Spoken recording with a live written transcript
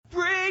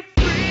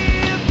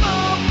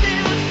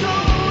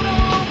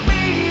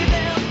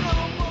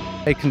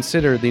I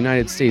consider the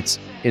United States,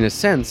 in a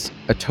sense,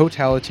 a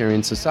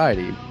totalitarian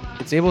society.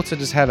 It's able to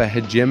just have a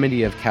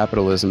hegemony of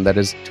capitalism that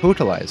is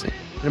totalizing.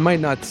 And it might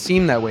not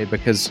seem that way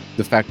because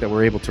the fact that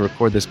we're able to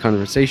record this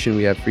conversation,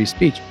 we have free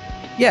speech.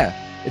 Yeah,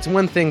 it's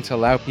one thing to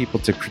allow people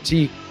to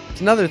critique.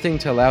 It's another thing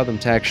to allow them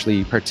to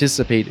actually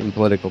participate in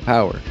political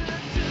power.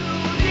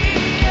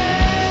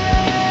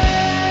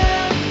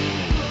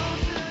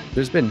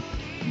 There's been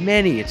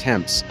many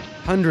attempts,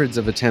 hundreds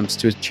of attempts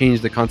to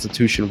change the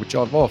Constitution, which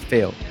have all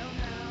failed.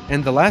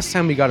 And the last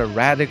time we got a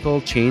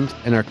radical change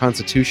in our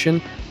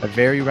Constitution, a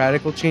very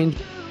radical change,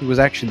 it was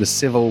actually the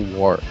Civil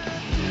War.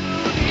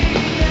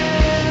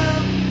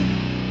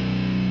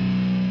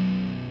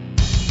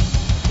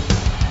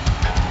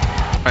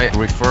 I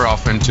refer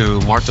often to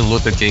Martin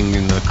Luther King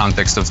in the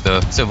context of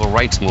the civil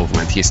rights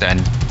movement. He said,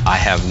 "I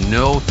have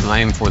no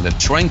time for the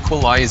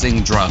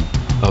tranquilizing drug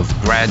of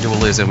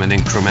gradualism and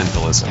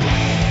incrementalism."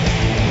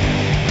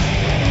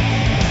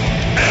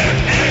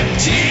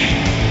 MMT!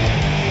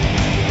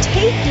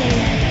 Taking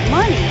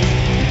money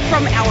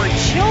from our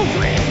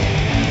children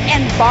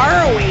and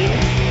borrowing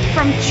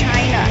from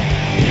China.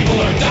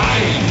 People are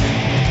dying.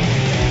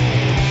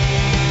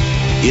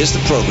 Is the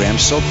program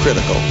so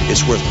critical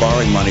it's worth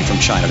borrowing money from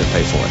China to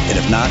pay for it? And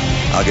if not,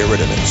 I'll get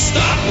rid of it.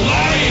 Stop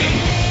lying!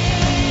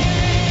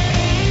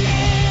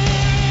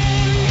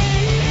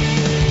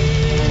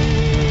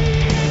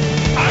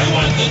 I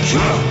want the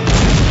truth!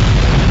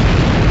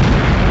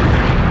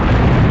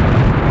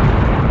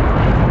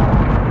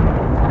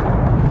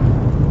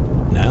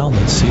 Now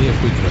let's see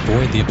if we can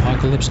avoid the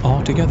apocalypse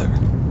altogether.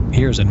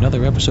 Here's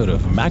another episode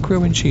of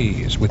Macro and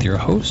Cheese with your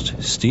host,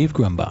 Steve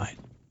Grumbine.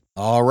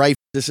 All right,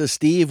 this is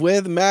Steve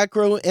with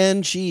Macro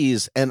and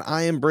Cheese, and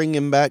I am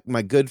bringing back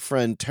my good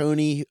friend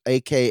Tony,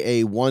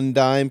 a.k.a. One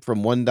Dime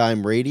from One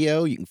Dime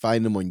Radio. You can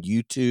find him on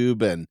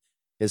YouTube, and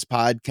his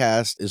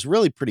podcast is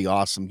really pretty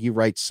awesome. He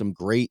writes some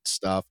great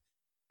stuff,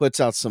 puts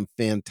out some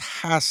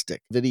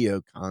fantastic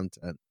video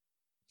content.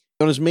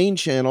 On his main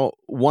channel,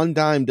 One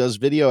Dime does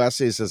video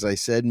essays, as I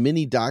said,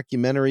 mini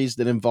documentaries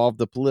that involve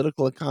the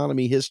political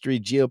economy, history,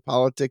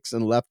 geopolitics,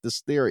 and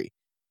leftist theory,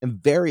 and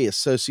various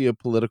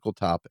socio-political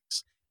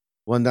topics.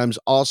 One Dime's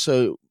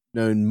also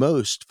known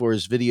most for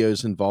his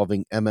videos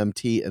involving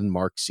MMT and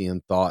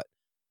Marxian thought,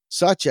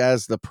 such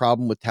as the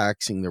problem with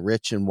taxing the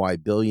rich and why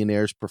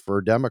billionaires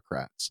prefer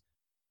Democrats.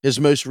 His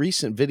most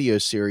recent video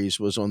series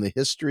was on the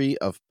history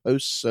of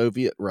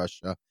post-Soviet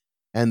Russia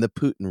and the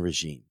Putin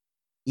regime.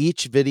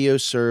 Each video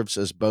serves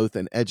as both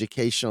an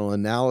educational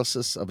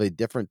analysis of a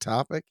different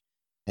topic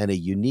and a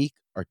unique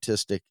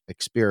artistic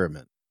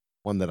experiment,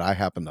 one that I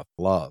happen to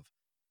love.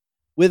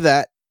 With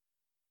that,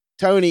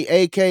 Tony,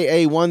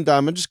 a.k.a. One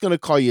Dime. I'm just going to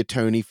call you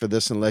Tony for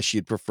this unless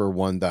you'd prefer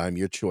One Dime.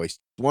 Your choice.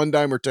 One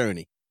Dime or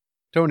Tony?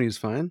 Tony's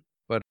fine,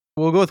 but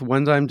we'll go with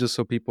One Dime just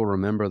so people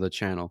remember the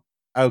channel.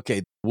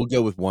 Okay, we'll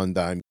go with One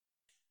Dime.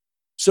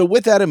 So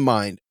with that in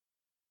mind,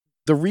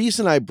 the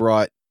reason I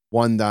brought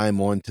One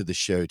Dime onto the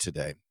show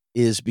today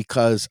is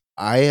because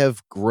I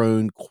have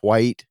grown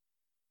quite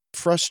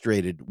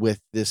frustrated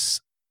with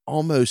this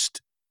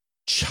almost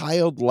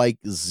childlike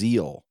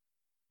zeal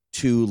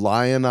to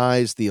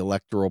lionize the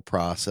electoral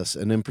process,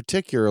 and in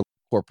particular,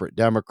 corporate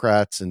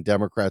Democrats and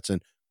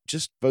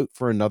just vote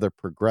for another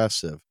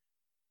progressive,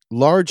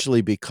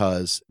 largely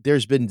because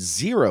there's been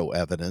zero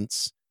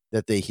evidence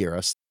that they hear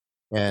us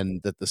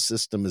and that the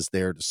system is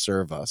there to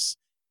serve us.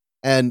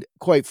 And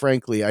quite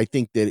frankly, I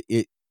think that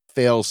it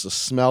fails the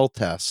smell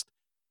test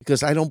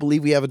because I don't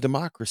believe we have a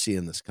democracy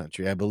in this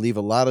country. I believe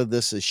a lot of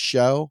this is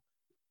show,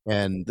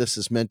 and this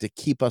is meant to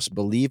keep us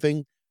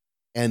believing,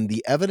 and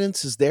the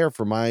evidence is there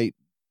for my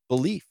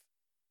belief.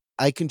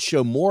 I can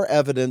show more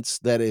evidence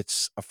that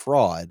it's a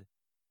fraud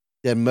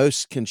than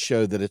most can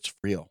show that it's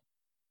real.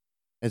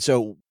 And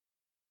so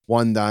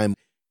One Dime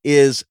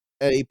is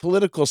a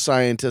political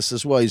scientist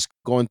as well. He's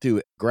going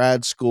through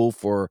grad school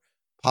for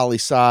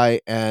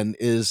poli-sci and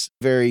is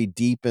very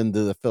deep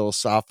into the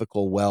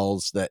philosophical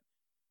wells that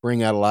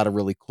bring out a lot of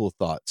really cool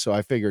thoughts. So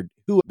I figured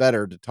who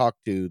better to talk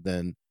to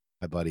than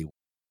my buddy.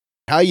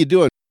 How you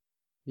doing?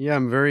 Yeah,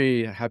 I'm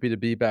very happy to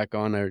be back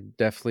on. I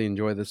definitely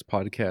enjoy this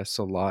podcast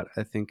a lot.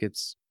 I think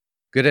it's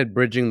good at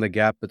bridging the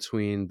gap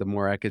between the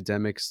more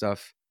academic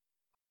stuff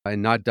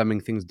and not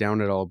dumbing things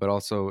down at all, but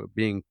also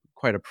being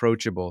quite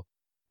approachable.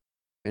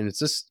 And it's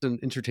just an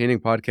entertaining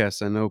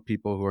podcast. I know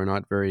people who are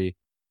not very,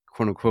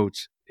 quote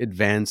unquote,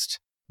 advanced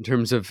in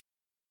terms of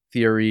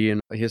theory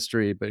and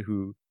history, but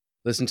who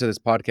listen to this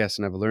podcast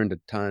and have learned a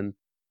ton.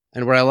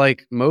 And what I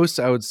like most,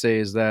 I would say,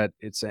 is that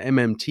it's an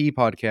MMT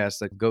podcast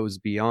that goes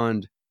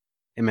beyond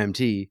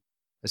MMT,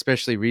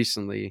 especially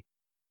recently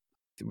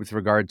with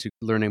regard to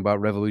learning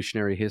about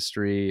revolutionary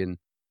history and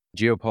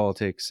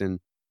geopolitics. And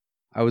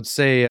I would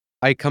say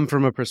I come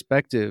from a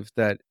perspective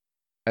that,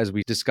 as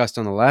we discussed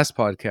on the last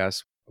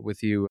podcast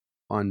with you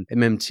on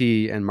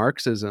MMT and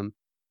Marxism,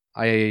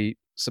 I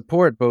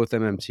support both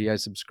MMT. I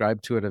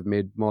subscribe to it. I've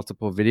made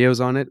multiple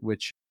videos on it,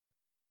 which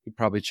you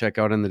probably check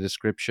out in the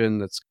description.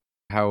 That's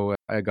how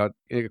I got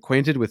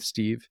acquainted with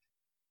Steve.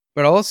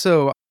 But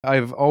also,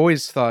 I've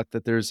always thought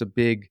that there's a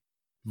big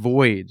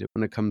void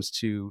when it comes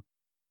to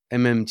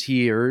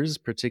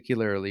MMTers,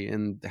 particularly,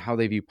 and how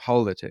they view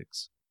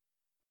politics.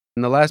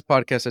 In the last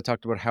podcast, I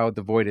talked about how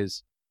the void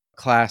is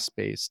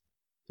class-based.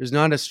 There's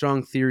not a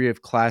strong theory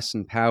of class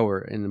and power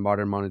in the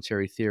modern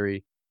monetary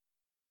theory.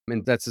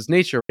 And that's its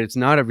nature. It's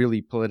not a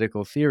really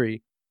political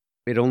theory.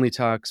 It only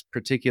talks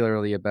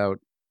particularly about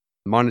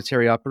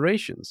monetary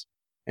operations.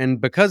 And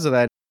because of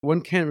that,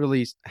 one can't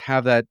really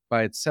have that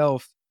by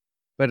itself.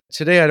 But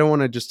today, I don't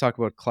want to just talk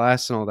about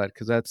class and all that,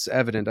 because that's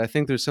evident. I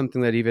think there's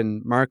something that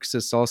even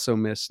Marxists also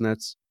miss, and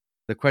that's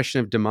the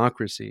question of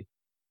democracy.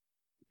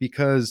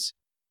 Because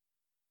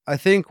I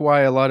think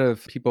why a lot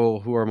of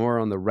people who are more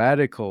on the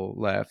radical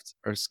left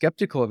are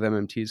skeptical of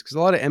MMTs, because a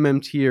lot of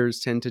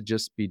MMTers tend to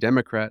just be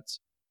Democrats,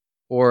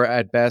 or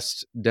at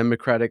best,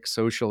 democratic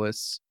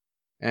socialists.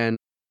 And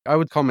I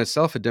would call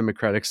myself a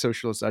democratic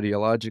socialist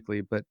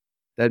ideologically, but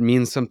that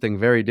means something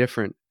very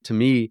different to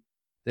me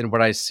than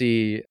what I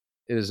see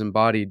is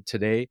embodied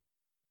today,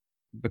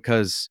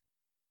 because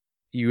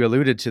you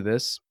alluded to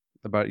this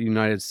about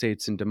United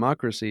States and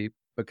democracy,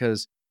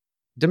 because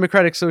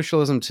democratic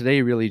socialism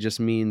today really just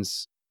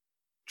means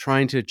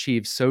trying to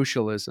achieve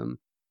socialism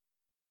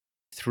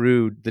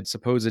through the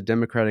supposed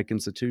democratic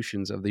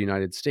institutions of the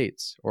United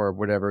States or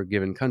whatever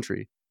given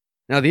country.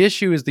 Now, the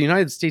issue is the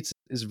United States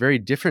is very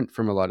different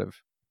from a lot of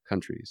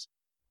countries.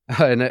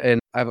 And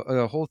I have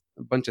a whole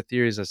bunch of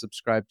theories I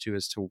subscribe to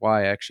as to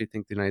why I actually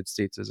think the United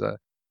States is a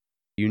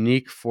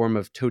unique form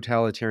of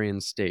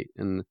totalitarian state.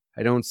 And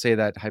I don't say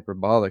that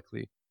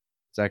hyperbolically.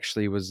 It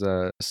actually was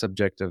a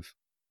subject of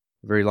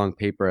a very long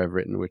paper I've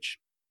written, which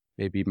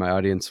maybe my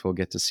audience will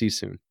get to see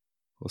soon.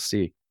 We'll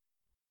see.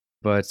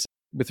 But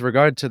with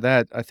regard to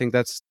that, I think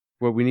that's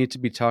what we need to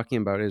be talking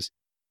about is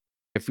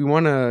if we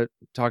want to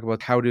talk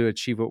about how to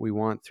achieve what we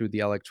want through the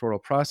electoral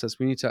process,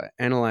 we need to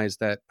analyze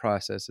that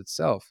process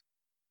itself.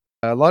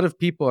 A lot of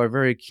people are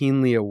very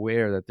keenly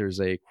aware that there's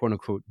a quote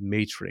unquote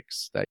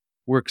matrix that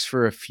works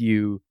for a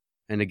few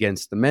and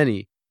against the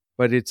many.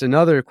 But it's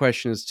another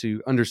question as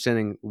to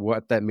understanding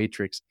what that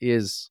matrix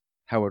is,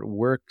 how it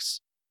works,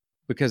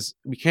 because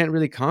we can't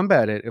really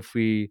combat it if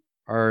we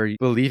are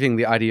believing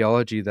the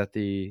ideology that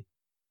the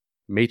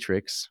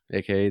matrix,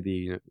 aka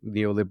the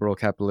neoliberal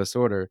capitalist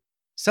order,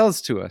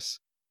 sells to us,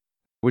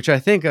 which I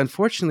think,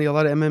 unfortunately, a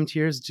lot of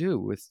MMTers do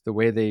with the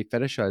way they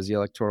fetishize the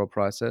electoral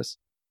process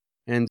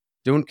and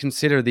don't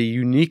consider the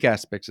unique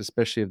aspects,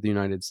 especially of the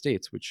United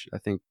States, which I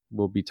think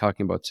we'll be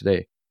talking about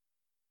today.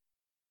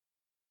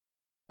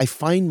 I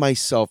find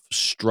myself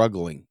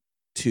struggling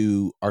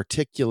to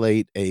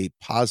articulate a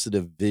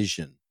positive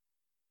vision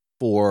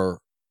for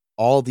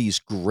all these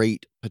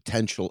great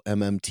potential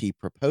MMT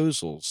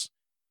proposals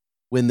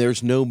when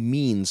there's no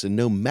means and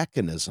no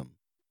mechanism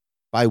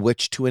by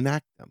which to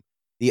enact them.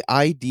 The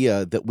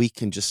idea that we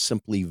can just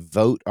simply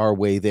vote our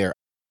way there.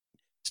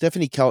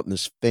 Stephanie Kelton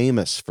is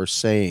famous for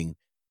saying,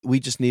 we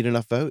just need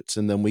enough votes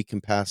and then we can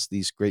pass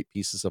these great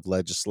pieces of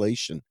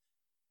legislation.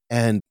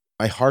 And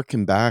I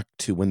hearken back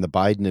to when the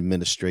Biden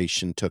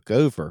administration took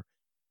over.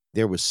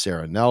 There was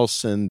Sarah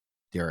Nelson,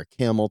 Derek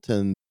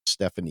Hamilton,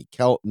 Stephanie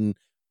Kelton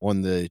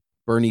on the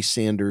Bernie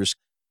Sanders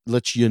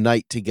Let's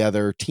Unite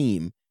Together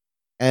team.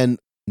 And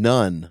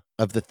none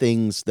of the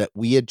things that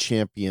we had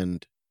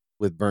championed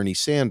with Bernie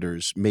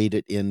Sanders made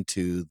it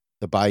into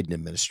the Biden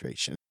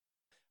administration.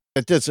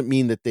 That doesn't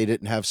mean that they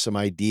didn't have some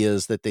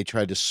ideas that they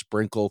tried to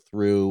sprinkle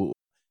through,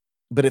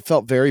 but it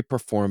felt very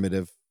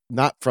performative,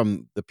 not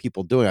from the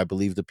people doing it. I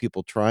believe the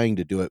people trying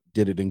to do it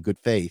did it in good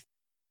faith.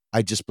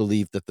 I just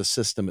believe that the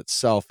system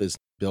itself is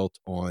built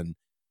on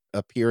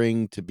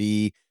appearing to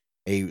be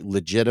a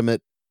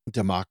legitimate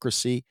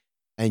democracy,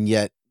 and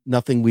yet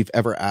nothing we've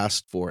ever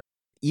asked for,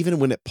 even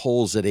when it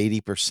polls at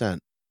 80%,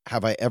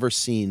 have I ever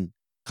seen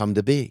come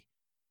to be.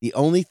 The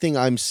only thing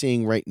I'm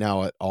seeing right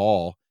now at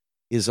all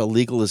is a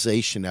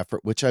legalization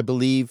effort, which I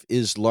believe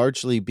is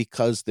largely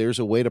because there's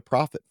a way to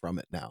profit from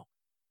it now.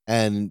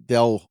 And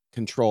they'll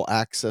control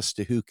access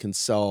to who can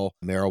sell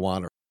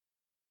marijuana.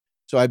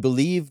 So I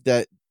believe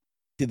that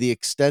to the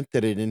extent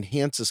that it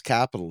enhances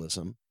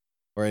capitalism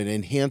or it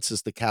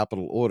enhances the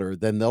capital order,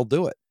 then they'll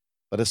do it.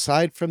 But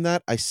aside from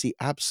that, I see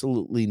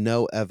absolutely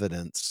no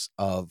evidence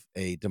of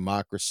a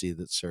democracy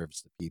that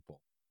serves the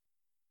people.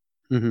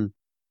 Mm-hmm.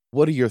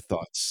 What are your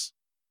thoughts?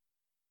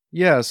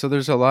 Yeah, so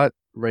there's a lot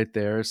right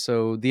there.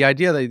 So the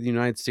idea that the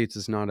United States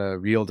is not a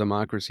real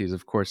democracy is,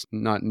 of course,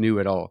 not new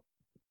at all.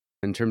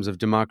 In terms of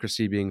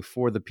democracy being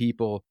for the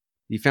people,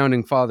 the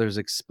founding fathers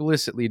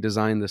explicitly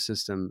designed the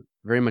system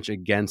very much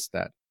against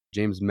that.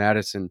 James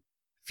Madison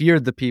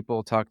feared the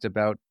people, talked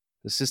about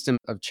the system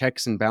of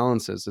checks and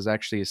balances as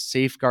actually a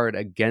safeguard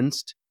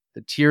against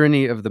the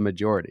tyranny of the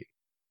majority.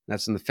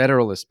 That's in the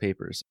Federalist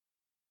Papers.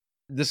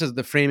 This is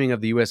the framing of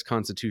the U.S.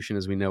 Constitution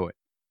as we know it.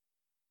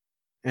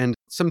 And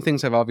some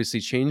things have obviously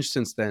changed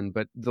since then,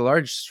 but the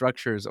large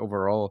structures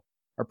overall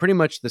are pretty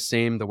much the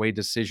same, the way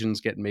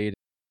decisions get made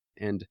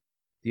and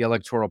the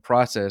electoral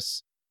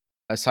process,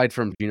 aside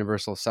from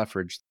universal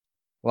suffrage,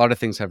 a lot of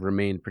things have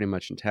remained pretty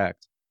much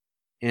intact.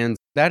 And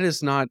that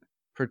is not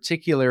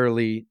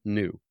particularly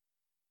new.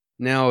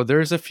 Now,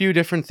 there's a few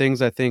different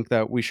things I think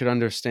that we should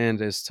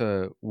understand as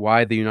to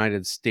why the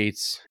United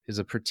States is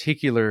a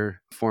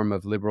particular form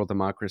of liberal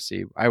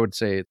democracy. I would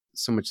say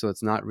so much so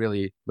it's not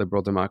really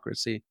liberal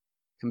democracy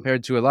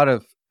compared to a lot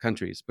of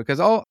countries,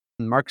 because all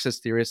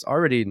Marxist theorists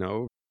already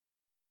know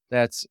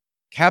that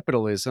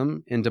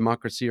capitalism and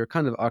democracy are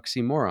kind of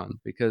oxymoron,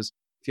 because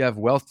if you have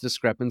wealth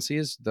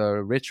discrepancies,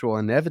 the rich will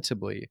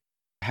inevitably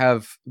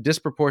have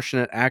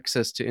disproportionate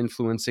access to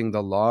influencing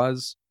the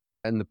laws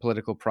and the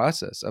political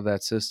process of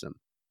that system.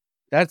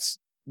 That's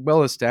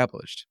well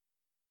established.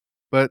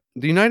 But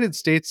the United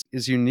States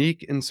is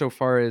unique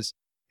insofar as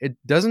it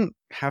doesn't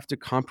have to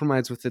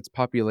compromise with its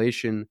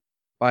population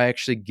by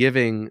actually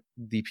giving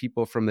the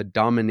people from the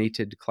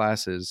dominated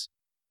classes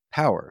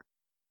power.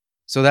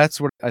 So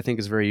that's what I think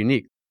is very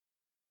unique.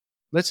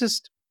 Let's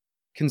just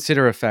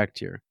consider a fact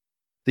here.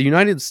 The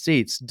United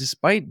States,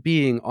 despite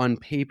being on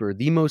paper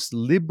the most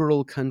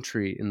liberal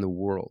country in the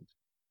world,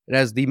 it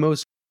has the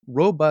most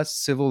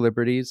robust civil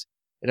liberties,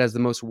 it has the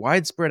most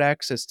widespread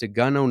access to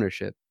gun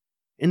ownership,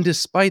 and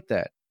despite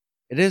that,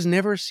 it has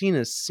never seen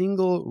a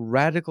single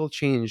radical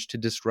change to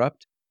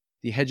disrupt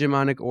the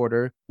hegemonic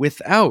order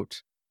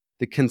without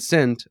the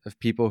consent of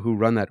people who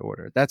run that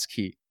order. That's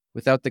key,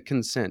 without the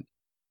consent.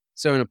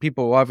 So,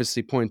 people will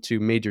obviously point to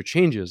major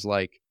changes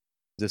like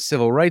the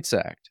Civil Rights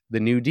Act, the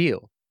New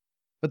Deal.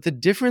 But the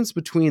difference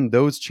between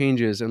those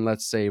changes and,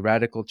 let's say,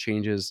 radical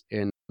changes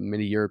in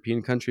many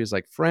European countries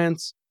like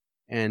France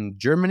and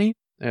Germany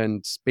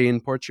and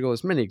Spain, Portugal,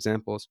 there's many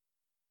examples.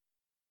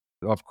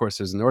 Of course,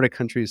 there's Nordic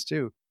countries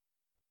too.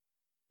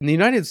 In the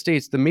United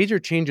States, the major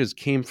changes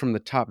came from the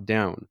top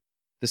down.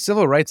 The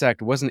Civil Rights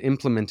Act wasn't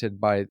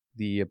implemented by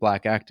the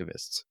black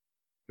activists.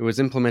 It was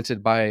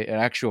implemented by an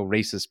actual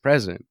racist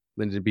president,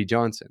 Lyndon B.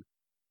 Johnson.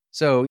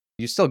 So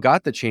you still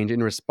got the change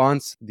in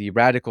response the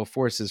radical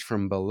forces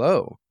from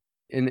below.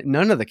 In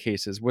none of the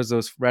cases was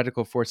those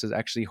radical forces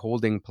actually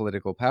holding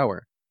political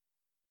power.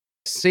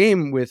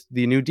 Same with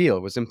the New Deal.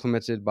 It was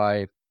implemented by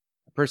a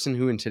person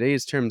who in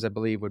today's terms I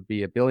believe would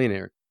be a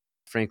billionaire,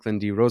 Franklin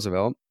D.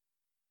 Roosevelt,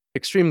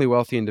 extremely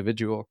wealthy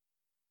individual.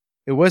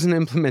 It wasn't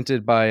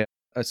implemented by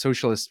a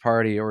socialist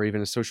party or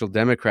even a social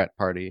democrat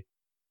party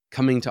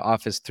coming to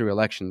office through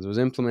elections. It was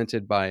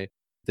implemented by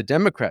the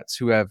Democrats,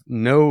 who have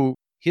no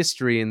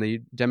history in the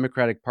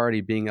Democratic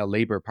Party being a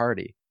labor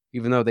party,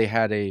 even though they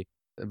had a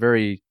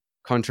very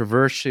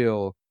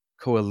controversial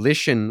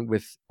coalition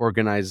with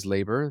organized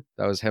labor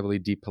that was heavily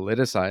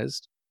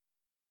depoliticized.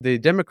 The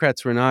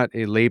Democrats were not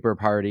a labor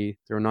party.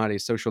 They were not a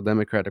social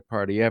democratic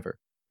party ever.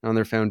 On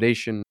their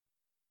foundation,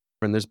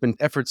 and there's been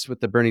efforts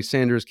with the Bernie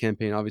Sanders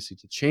campaign, obviously,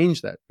 to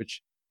change that,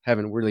 which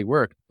haven't really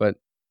worked. But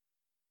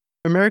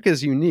America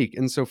is unique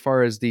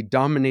insofar as the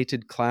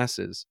dominated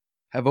classes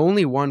have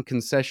only won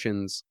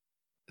concessions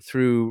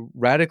through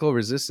radical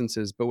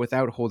resistances, but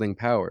without holding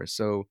power.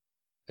 So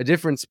a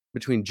difference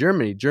between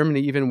Germany,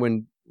 even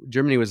when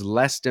Germany was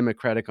less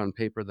democratic on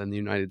paper than the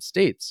United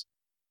States,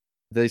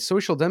 the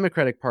Social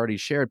Democratic Party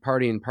shared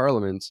party in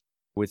parliament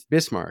with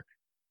Bismarck.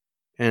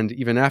 And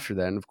even after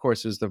that, and of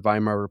course, there's the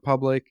Weimar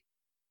Republic.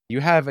 You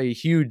have a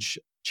huge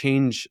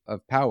change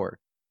of power.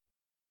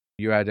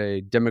 You had a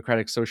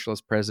democratic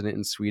socialist president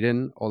in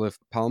Sweden, Olof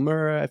Palme,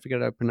 I forget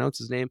how to pronounce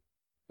his name,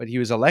 but he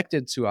was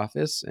elected to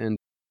office and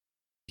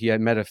he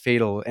had met a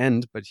fatal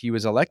end, but he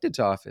was elected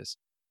to office.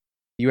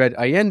 You had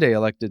Allende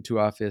elected to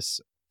office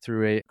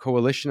through a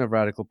coalition of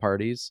radical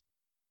parties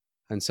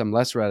and some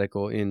less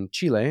radical in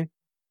Chile.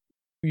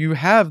 You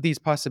have these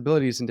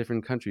possibilities in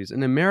different countries.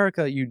 In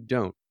America, you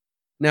don't.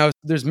 Now,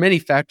 there's many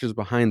factors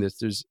behind this.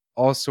 There's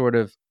all sort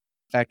of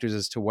factors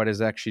as to what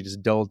is actually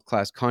just dulled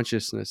class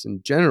consciousness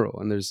in general.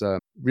 And there's a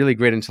really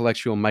great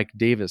intellectual, Mike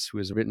Davis, who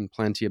has written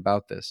plenty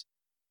about this.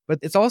 But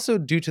it's also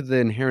due to the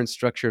inherent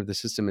structure of the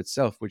system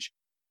itself, which,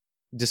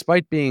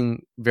 despite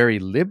being very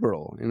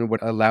liberal in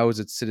what allows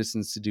its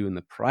citizens to do in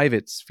the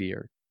private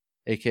sphere,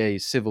 aka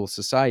civil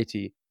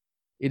society,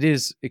 it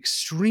is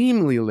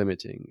extremely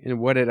limiting in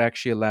what it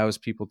actually allows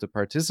people to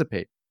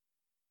participate.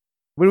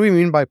 What do we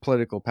mean by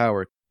political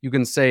power? You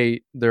can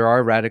say there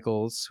are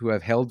radicals who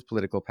have held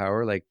political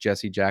power, like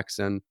Jesse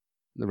Jackson,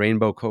 the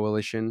Rainbow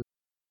Coalition.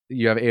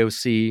 You have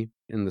AOC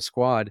in the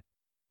Squad.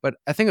 But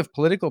I think if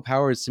political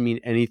power is to mean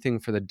anything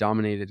for the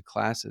dominated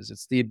classes,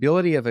 it's the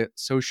ability of a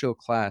social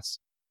class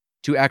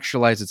to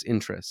actualize its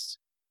interests.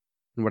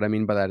 And what I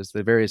mean by that is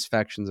the various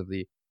factions of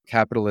the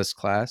capitalist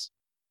class.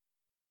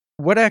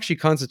 What actually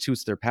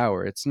constitutes their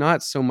power? It's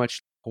not so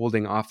much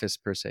holding office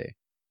per se.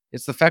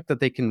 It's the fact that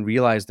they can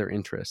realize their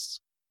interests.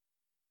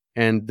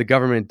 And the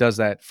government does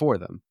that for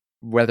them,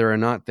 whether or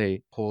not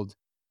they hold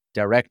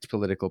direct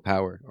political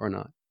power or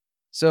not.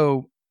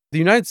 So the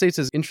United States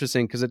is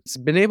interesting because it's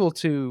been able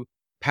to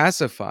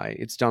pacify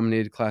its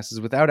dominated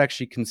classes without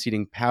actually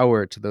conceding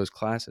power to those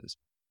classes.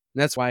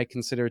 And that's why I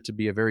consider it to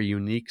be a very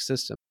unique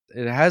system.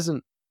 It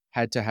hasn't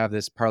had to have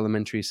this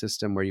parliamentary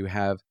system where you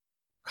have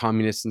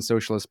communist and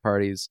socialist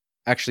parties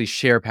actually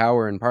share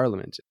power in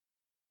parliament.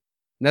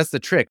 And that's the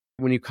trick.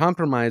 When you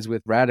compromise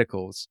with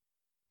radicals,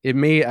 it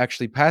may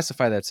actually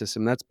pacify that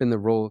system. That's been the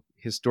role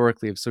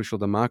historically of social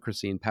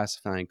democracy in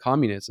pacifying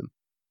communism.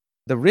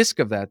 The risk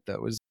of that,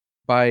 though, is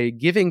by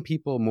giving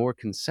people more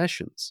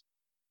concessions,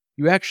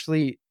 you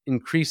actually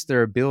increase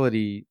their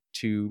ability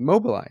to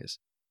mobilize.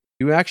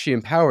 You actually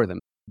empower them.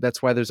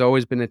 That's why there's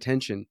always been a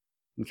tension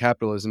in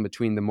capitalism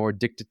between the more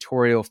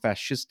dictatorial,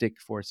 fascistic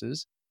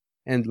forces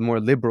and the more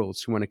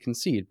liberals who want to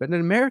concede. But in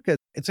America,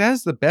 it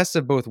has the best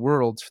of both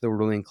worlds for the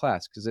ruling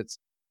class because it's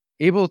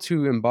able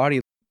to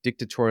embody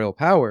dictatorial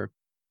power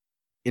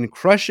in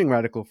crushing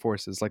radical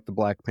forces like the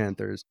Black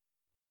Panthers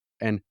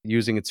and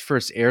using its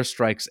first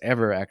airstrikes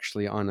ever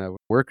actually on a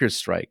workers'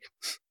 strike.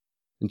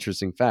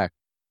 Interesting fact.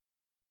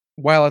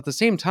 While at the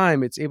same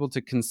time, it's able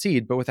to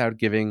concede, but without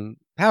giving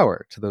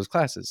power to those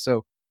classes.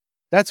 So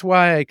that's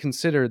why I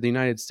consider the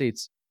United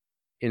States,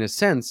 in a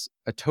sense,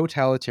 a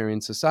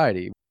totalitarian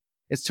society.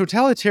 It's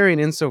totalitarian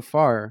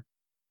insofar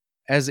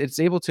as it's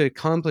able to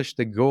accomplish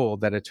the goal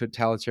that a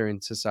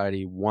totalitarian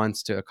society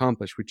wants to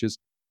accomplish, which is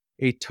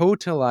a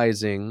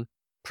totalizing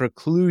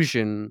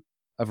preclusion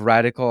of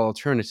radical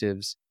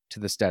alternatives to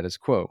the status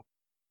quo.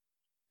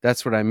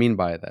 That's what I mean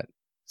by that.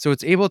 So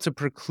it's able to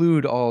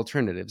preclude all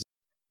alternatives.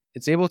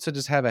 It's able to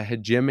just have a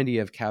hegemony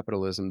of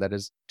capitalism that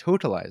is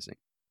totalizing.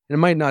 And it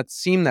might not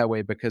seem that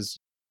way because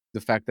the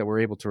fact that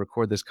we're able to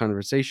record this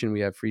conversation, we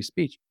have free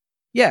speech.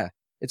 Yeah,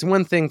 it's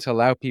one thing to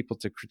allow people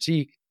to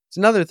critique. It's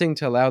another thing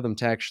to allow them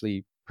to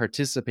actually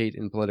participate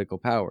in political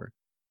power.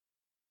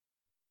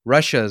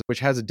 Russia, which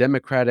has a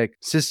democratic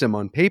system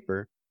on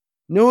paper,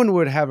 no one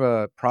would have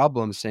a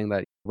problem saying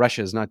that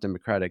Russia is not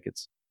democratic.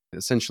 It's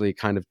essentially a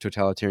kind of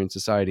totalitarian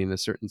society in a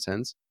certain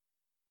sense.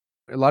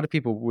 A lot of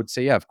people would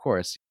say, yeah, of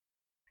course,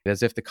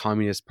 as if the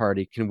Communist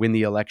Party can win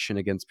the election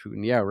against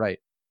Putin. Yeah, right.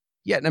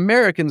 Yet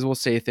Americans will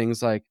say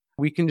things like,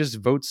 we can just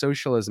vote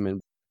socialism.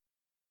 And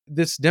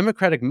this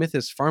democratic myth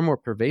is far more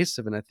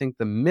pervasive. And I think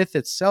the myth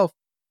itself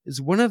is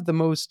one of the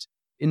most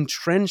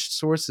entrenched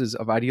sources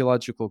of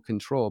ideological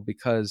control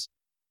because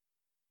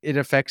it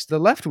affects the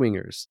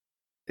left-wingers.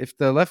 If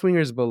the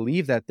left-wingers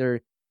believe that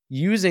they're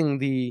using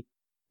the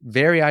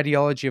very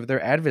ideology of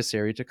their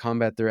adversary to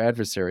combat their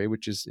adversary,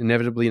 which is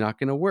inevitably not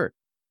going to work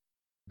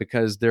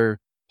because they're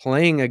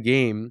playing a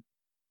game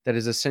that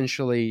is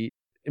essentially,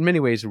 in many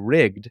ways,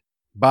 rigged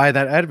by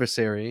that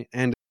adversary.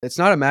 And it's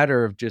not a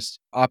matter of just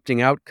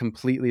opting out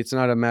completely. It's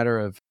not a matter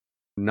of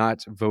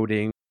not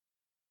voting.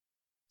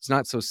 It's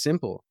not so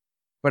simple.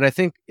 But I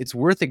think it's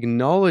worth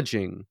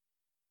acknowledging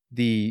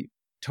the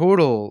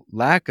total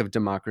lack of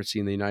democracy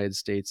in the United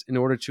States in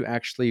order to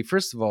actually,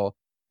 first of all,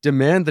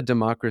 demand the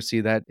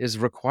democracy that is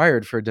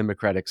required for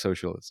democratic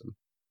socialism.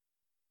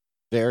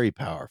 Very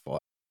powerful.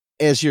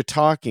 As you're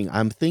talking,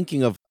 I'm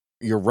thinking of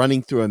you're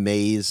running through a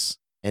maze,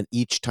 and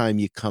each time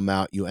you come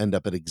out, you end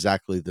up at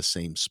exactly the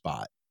same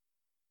spot.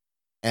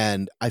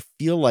 And I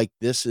feel like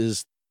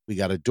we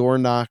got a door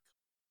knock,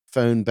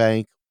 phone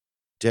bank,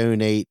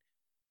 donate.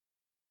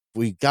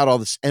 We got all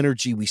this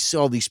energy. We see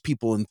all these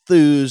people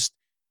enthused,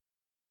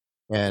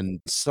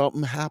 and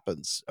something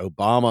happens.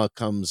 Obama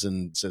comes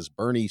and says,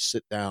 Bernie,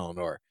 sit down.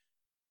 Or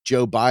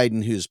Joe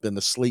Biden, who's been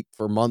asleep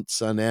for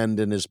months on end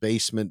in his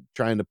basement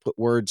trying to put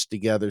words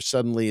together,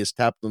 suddenly is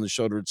tapped on the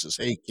shoulder and says,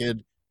 hey,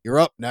 kid, you're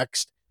up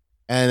next.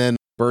 And then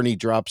Bernie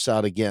drops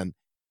out again.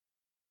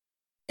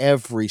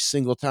 Every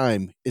single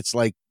time, it's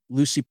like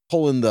Lucy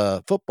pulling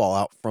the football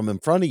out from in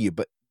front of you.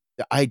 But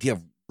the idea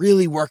of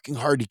really working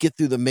hard to get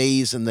through the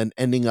maze and then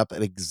ending up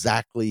at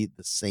exactly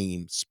the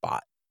same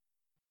spot.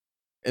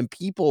 And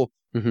people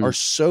are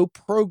so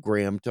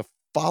programmed to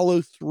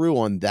follow through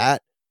on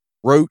that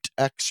rote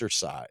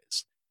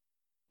exercise.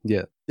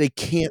 Yeah. They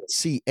can't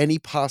see any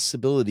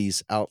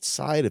possibilities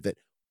outside of it.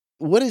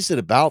 What is it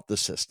about the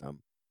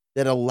system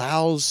that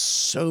allows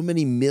so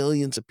many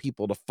millions of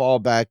people to fall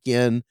back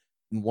in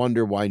and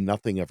wonder why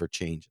nothing ever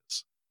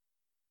changes?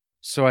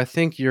 So I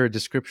think your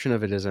description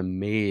of it as a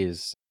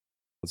maze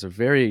is a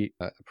very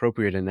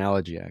appropriate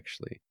analogy,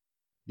 actually,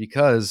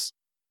 because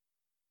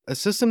a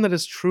system that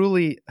is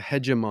truly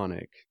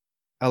hegemonic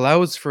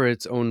allows for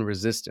its own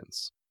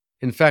resistance.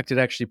 In fact, it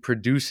actually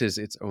produces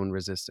its own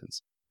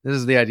resistance. This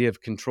is the idea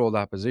of controlled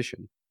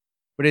opposition.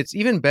 But it's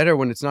even better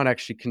when it's not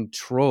actually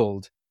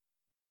controlled,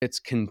 it's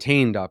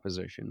contained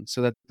opposition,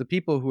 so that the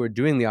people who are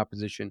doing the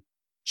opposition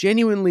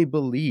genuinely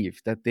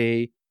believe that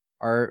they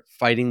are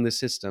fighting the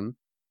system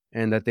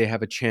and that they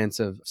have a chance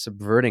of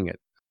subverting it,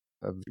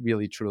 of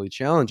really truly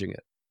challenging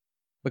it.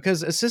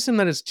 Because a system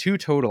that is too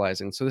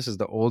totalizing, so this is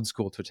the old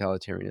school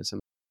totalitarianism,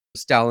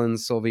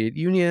 Stalin's Soviet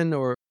Union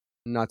or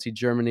Nazi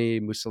Germany,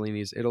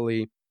 Mussolini's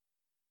Italy,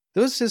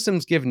 those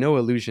systems give no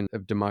illusion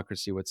of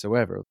democracy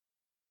whatsoever.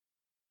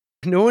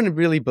 No one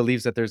really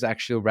believes that there's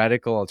actually a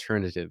radical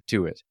alternative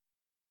to it.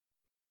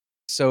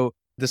 So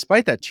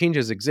despite that,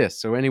 changes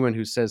exist. So anyone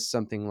who says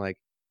something like,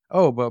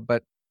 oh,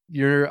 but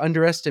you're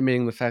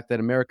underestimating the fact that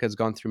America has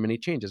gone through many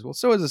changes. Well,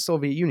 so has the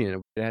Soviet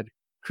Union. It had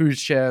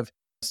Khrushchev,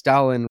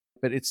 Stalin,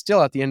 but it's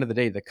still, at the end of the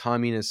day, the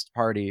Communist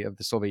Party of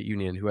the Soviet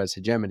Union who has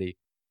hegemony.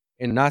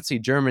 In Nazi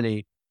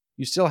Germany,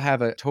 you still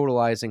have a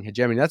totalizing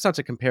hegemony. That's not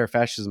to compare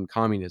fascism,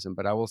 communism,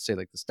 but I will say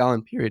like the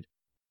Stalin period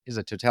is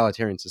a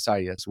totalitarian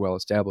society that's well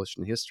established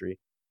in history.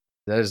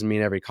 That doesn't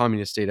mean every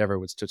communist state ever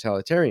was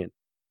totalitarian.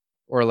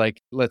 Or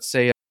like, let's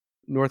say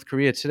North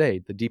Korea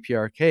today, the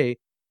DPRK,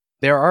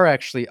 there are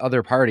actually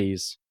other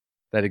parties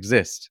that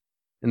exist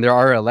and there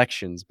are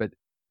elections, but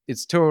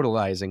it's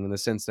totalizing in the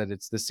sense that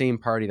it's the same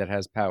party that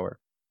has power.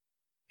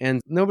 And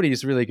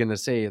nobody's really going to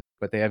say,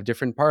 but they have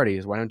different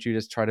parties. Why don't you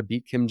just try to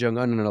beat Kim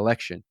Jong-un in an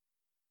election?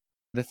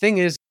 The thing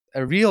is,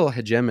 a real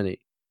hegemony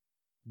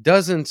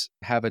doesn't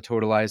have a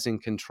totalizing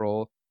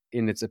control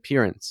in its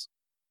appearance.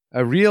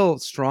 A real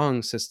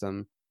strong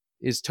system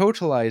is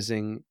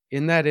totalizing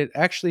in that it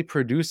actually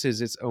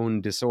produces its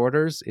own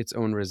disorders, its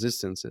own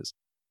resistances,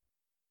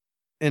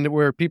 and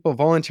where people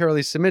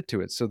voluntarily submit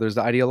to it. So there's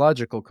the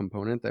ideological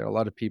component that a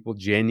lot of people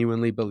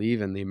genuinely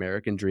believe in the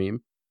American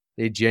dream.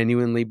 They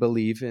genuinely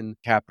believe in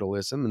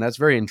capitalism, and that's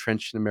very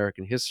entrenched in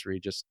American history,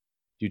 just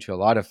due to a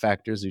lot of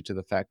factors, due to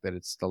the fact that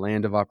it's the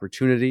land of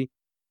opportunity,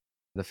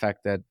 the fact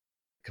that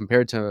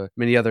compared to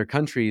many other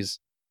countries,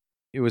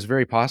 it was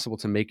very possible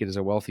to make it as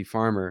a wealthy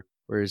farmer,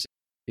 whereas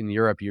in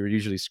Europe, you're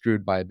usually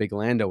screwed by a big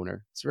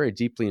landowner. It's very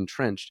deeply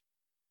entrenched.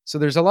 So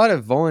there's a lot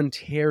of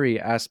voluntary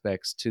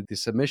aspects to the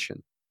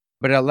submission,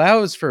 but it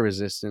allows for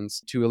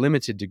resistance to a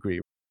limited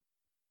degree.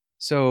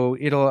 So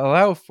it'll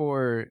allow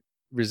for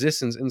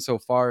resistance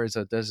insofar as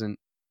it doesn't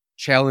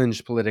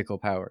challenge political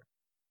power.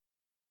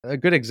 A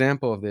good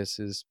example of this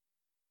is,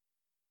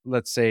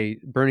 let's say,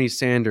 Bernie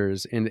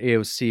Sanders and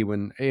AOC,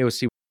 when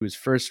AOC was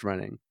first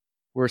running,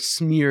 were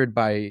smeared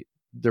by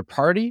their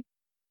party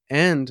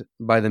and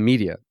by the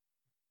media.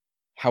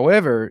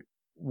 However,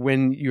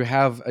 when you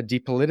have a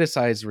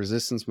depoliticized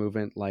resistance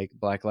movement like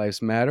Black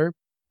Lives Matter,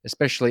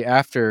 especially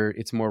after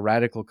its more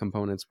radical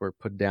components were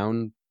put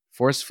down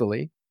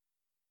forcefully,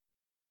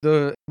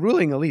 the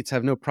ruling elites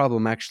have no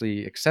problem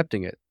actually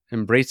accepting it,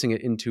 embracing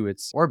it into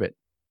its orbit.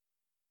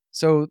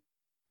 So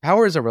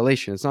power is a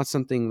relation. It's not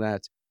something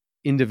that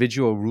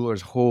individual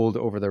rulers hold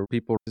over their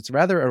people. It's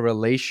rather a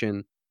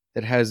relation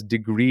that has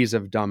degrees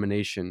of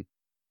domination.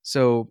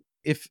 So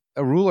if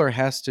a ruler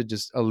has to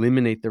just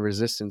eliminate the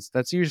resistance,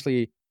 that's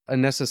usually a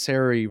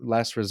necessary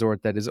last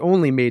resort that is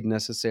only made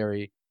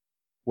necessary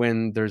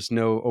when there's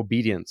no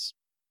obedience.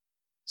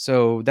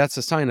 So that's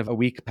a sign of a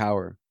weak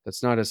power.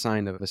 That's not a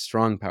sign of a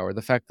strong power.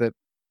 The fact that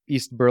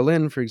East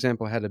Berlin, for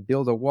example, had to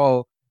build a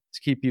wall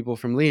to keep people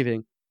from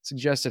leaving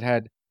suggests it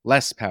had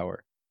less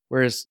power.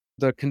 Whereas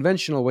the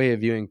conventional way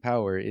of viewing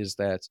power is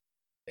that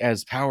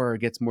as power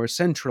gets more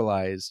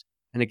centralized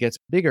and it gets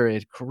bigger,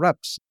 it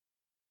corrupts.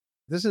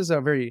 This is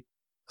a very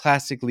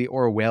classically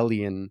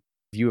Orwellian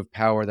view of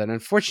power that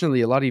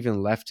unfortunately a lot of even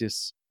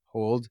leftists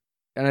hold.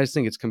 And I just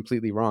think it's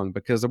completely wrong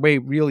because the way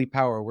really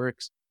power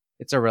works,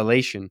 it's a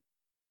relation.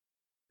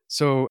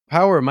 So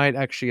power might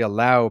actually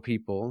allow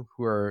people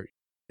who are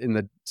in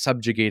the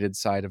subjugated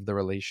side of the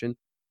relation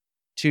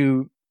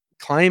to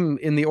climb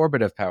in the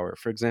orbit of power.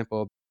 For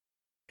example,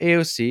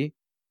 AOC,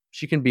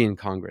 she can be in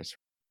Congress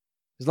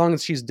as long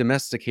as she's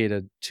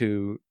domesticated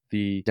to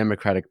the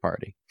Democratic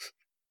Party,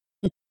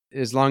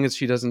 as long as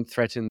she doesn't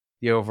threaten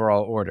the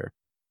overall order.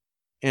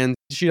 And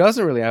she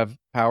doesn't really have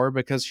power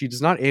because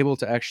she's not able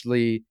to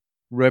actually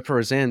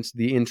represent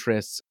the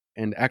interests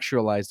and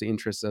actualize the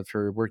interests of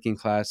her working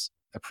class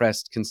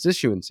oppressed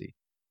constituency.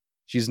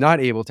 She's not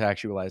able to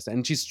actualize that,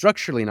 and she's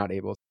structurally not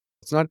able.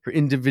 It's not her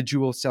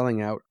individual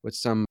selling out, what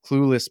some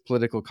clueless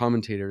political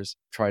commentators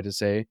try to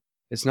say.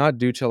 It's not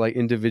due to like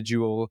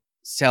individual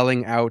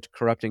selling out,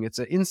 corrupting. It's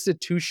an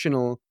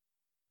institutional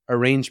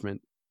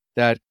arrangement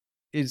that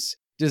is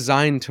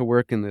designed to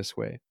work in this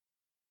way.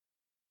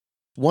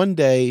 One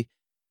day,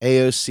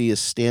 AOC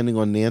is standing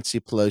on Nancy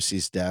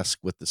Pelosi's desk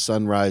with the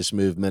Sunrise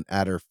Movement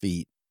at her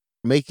feet,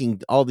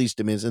 making all these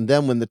demands. And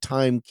then when the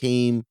time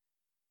came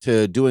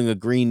to doing a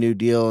Green New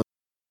Deal,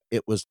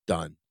 it was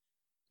done.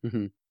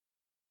 Mm-hmm.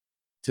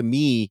 To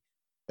me,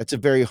 that's a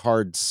very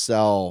hard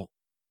sell.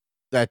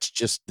 That's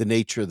just the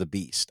nature of the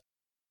beast.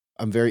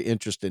 I'm very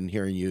interested in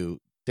hearing you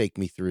take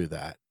me through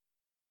that.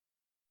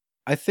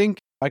 I think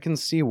I can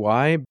see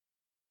why.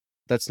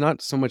 That's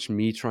not so much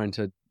me trying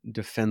to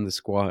defend the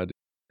squad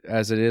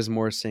as it is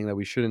more saying that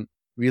we shouldn't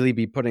really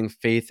be putting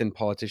faith in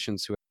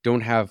politicians who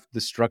don't have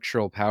the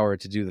structural power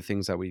to do the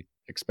things that we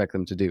expect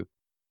them to do.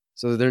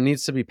 So there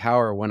needs to be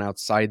power one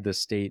outside the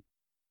state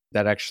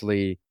that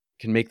actually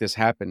can make this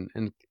happen.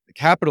 And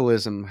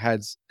capitalism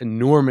has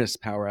enormous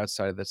power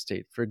outside of the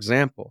state. For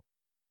example,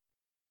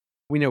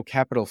 we know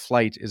capital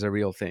flight is a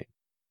real thing.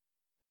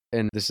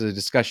 And this is a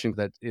discussion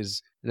that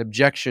is an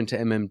objection to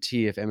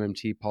MMT. If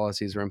MMT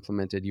policies are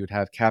implemented, you would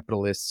have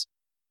capitalists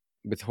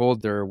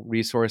withhold their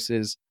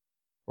resources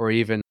or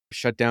even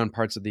shut down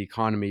parts of the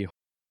economy,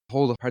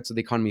 hold parts of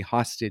the economy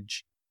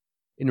hostage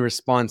in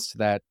response to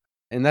that.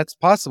 And that's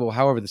possible.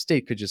 However, the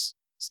state could just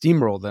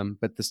steamroll them,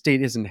 but the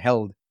state isn't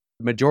held,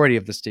 the majority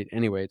of the state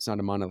anyway, it's not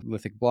a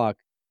monolithic block,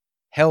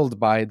 held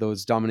by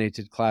those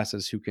dominated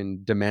classes who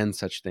can demand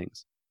such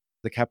things.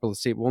 The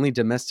capitalist state will only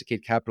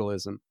domesticate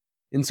capitalism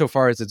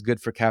insofar as it's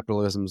good for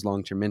capitalism's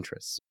long-term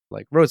interests,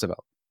 like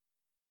Roosevelt.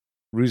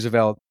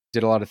 Roosevelt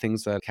did a lot of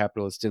things that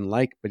capitalists didn't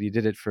like, but he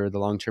did it for the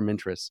long-term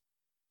interests.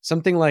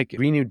 Something like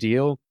Green New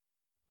Deal,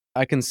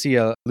 I can see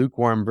a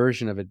lukewarm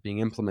version of it being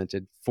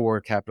implemented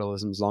for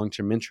capitalism's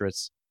long-term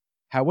interests.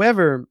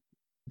 However,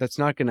 that's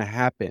not going to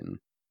happen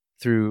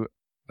through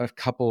a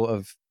couple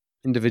of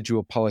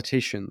individual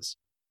politicians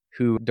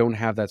who don't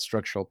have that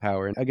structural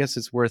power. And I guess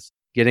it's worth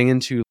getting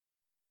into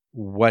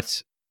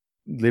what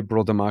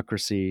liberal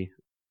democracy,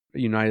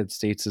 the United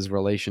States'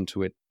 relation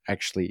to it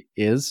actually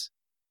is.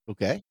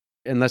 Okay.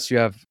 Unless you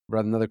have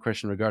another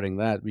question regarding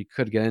that, we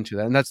could get into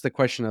that. And that's the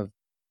question of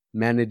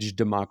managed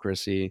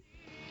democracy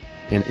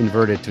and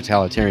inverted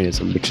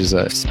totalitarianism, which is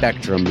a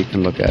spectrum we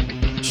can look at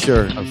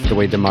Sure. of the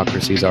way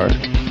democracies are.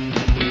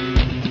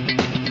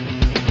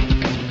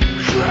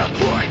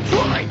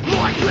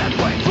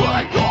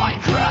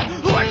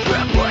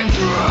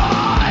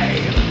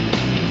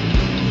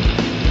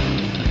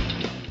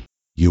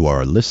 You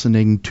are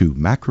listening to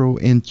Macro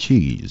and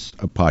Cheese,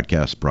 a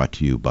podcast brought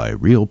to you by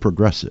Real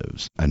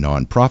Progressives, a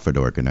nonprofit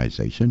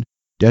organization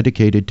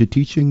dedicated to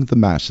teaching the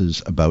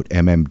masses about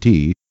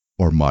MMT,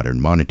 or modern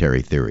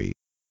monetary theory.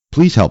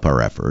 Please help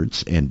our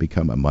efforts and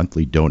become a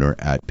monthly donor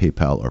at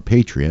PayPal or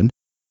Patreon.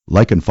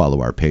 Like and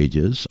follow our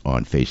pages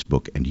on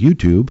Facebook and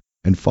YouTube,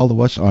 and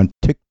follow us on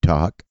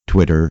TikTok,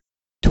 Twitter,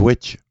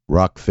 Twitch,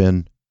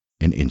 Rockfin,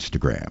 and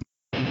Instagram.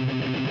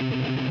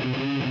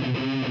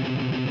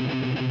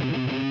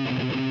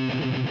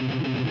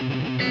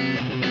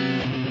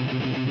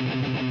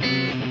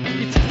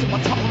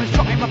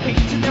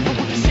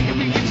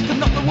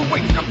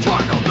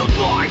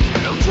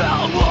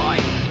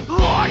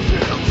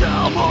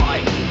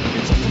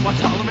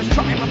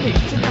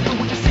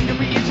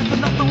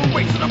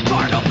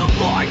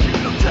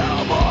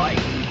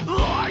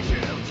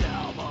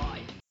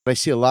 I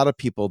see a lot of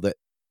people that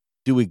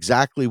do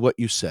exactly what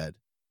you said,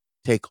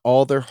 take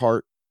all their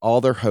heart,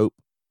 all their hope,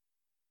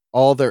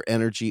 all their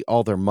energy,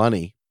 all their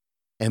money,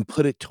 and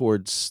put it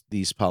towards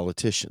these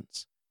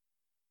politicians.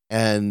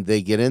 And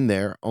they get in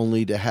there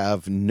only to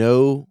have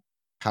no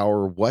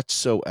power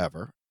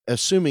whatsoever,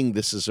 assuming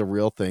this is a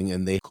real thing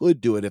and they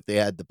could do it if they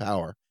had the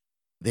power.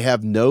 They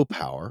have no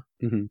power,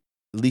 Mm-hmm.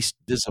 at least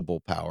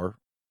visible power.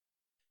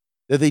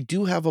 That they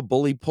do have a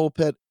bully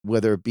pulpit,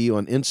 whether it be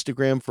on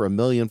Instagram for 1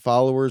 million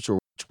followers or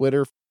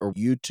Twitter or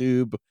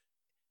YouTube.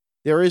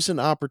 There is an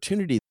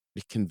opportunity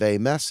to convey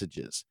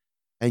messages,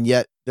 and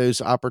yet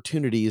those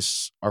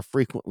opportunities are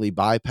frequently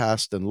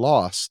bypassed and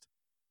lost.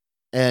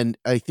 And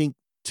I think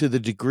to the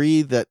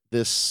degree that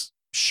this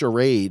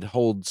charade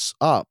holds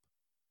up,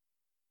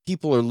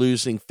 people are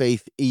losing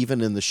faith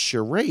even in the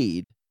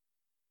charade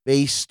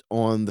based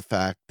on the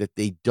fact that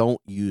they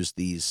don't use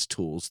these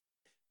tools.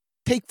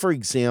 Take, for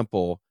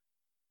example,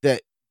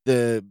 that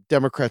the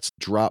Democrats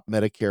dropped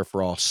Medicare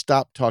for all,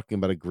 stopped talking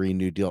about a Green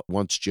New Deal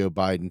once Joe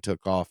Biden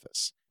took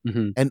office.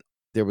 Mm-hmm. And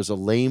there was a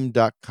lame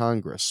duck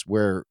Congress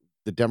where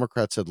the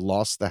Democrats had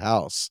lost the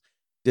House.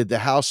 Did the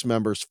House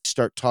members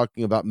start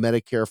talking about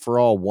Medicare for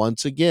all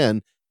once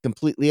again,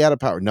 completely out of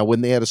power? Now,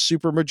 when they had a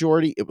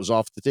supermajority, it was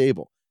off the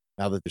table.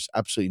 Now that there's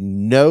absolutely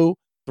no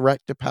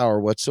threat to power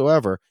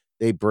whatsoever,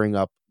 they bring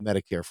up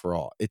Medicare for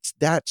all. It's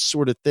that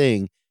sort of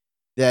thing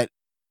that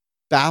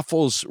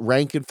baffles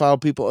rank and file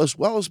people as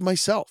well as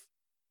myself.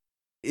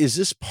 Is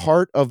this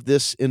part of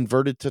this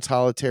inverted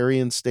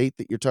totalitarian state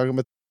that you're talking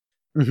about?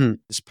 Mm-hmm.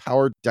 This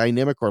power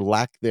dynamic or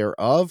lack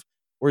thereof?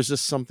 Or is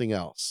this something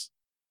else?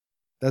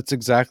 That's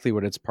exactly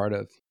what it's part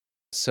of.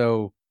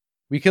 So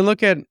we can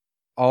look at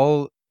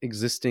all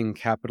existing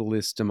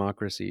capitalist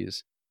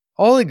democracies.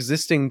 All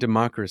existing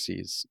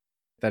democracies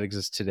that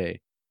exist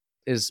today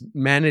is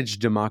managed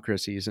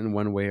democracies in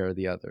one way or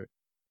the other.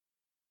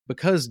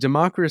 Because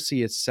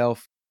democracy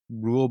itself,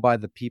 ruled by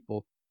the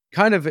people,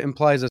 kind of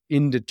implies an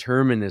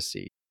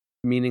indeterminacy,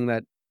 meaning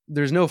that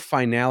there's no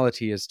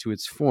finality as to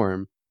its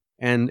form.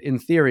 And in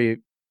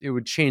theory, it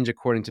would change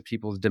according to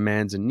people's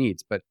demands and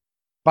needs. But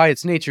by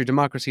its nature,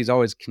 democracy is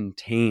always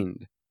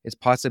contained. Its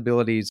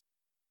possibilities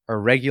are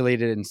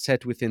regulated and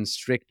set within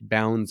strict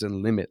bounds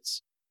and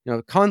limits.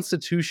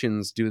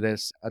 Constitutions do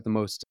this at the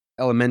most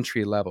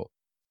elementary level.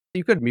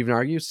 You could even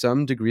argue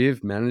some degree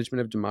of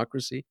management of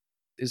democracy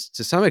is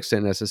to some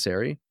extent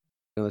necessary,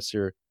 unless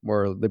you're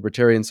more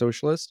libertarian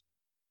socialist.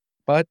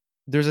 But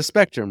there's a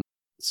spectrum.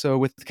 So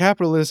with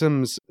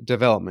capitalism's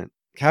development,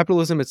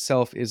 capitalism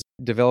itself is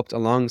developed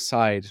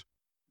alongside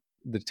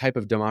the type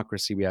of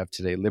democracy we have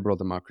today, liberal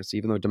democracy,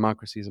 even though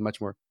democracy is a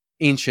much more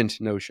ancient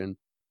notion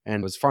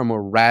and was far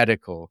more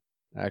radical,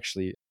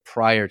 actually,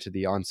 prior to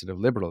the onset of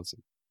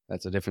liberalism.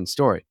 That's a different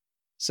story.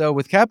 So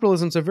with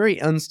capitalism, it's a very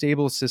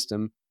unstable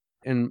system.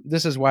 And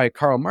this is why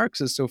Karl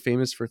Marx is so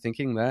famous for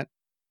thinking that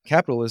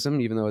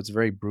capitalism, even though it's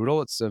very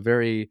brutal, it's a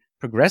very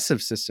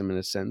progressive system in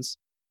a sense,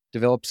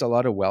 develops a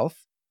lot of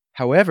wealth.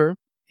 However,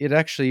 it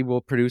actually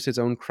will produce its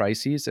own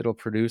crises. It'll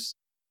produce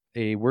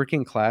a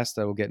working class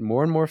that will get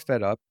more and more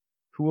fed up,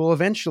 who will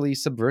eventually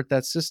subvert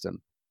that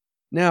system.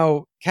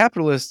 Now,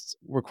 capitalists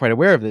were quite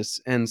aware of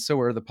this, and so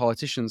were the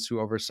politicians who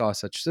oversaw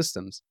such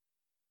systems.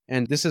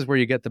 And this is where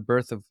you get the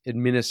birth of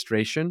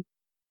administration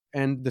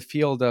and the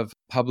field of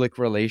public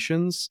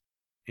relations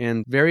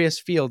and various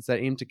fields that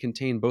aim to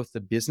contain both the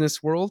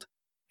business world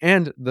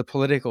and the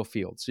political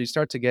field. So you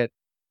start to get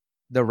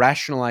the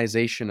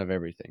rationalization of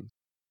everything.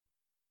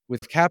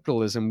 With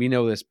capitalism, we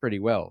know this pretty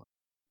well.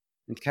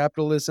 In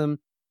capitalism,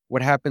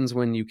 what happens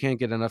when you can't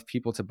get enough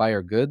people to buy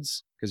your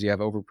goods because you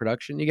have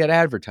overproduction? You get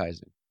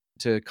advertising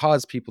to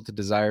cause people to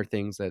desire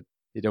things that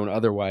they don't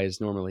otherwise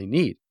normally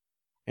need,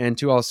 and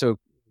to also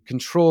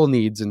control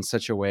needs in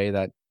such a way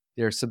that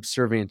they're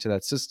subservient to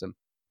that system.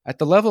 At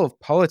the level of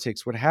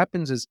politics, what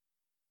happens is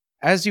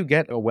as you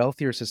get a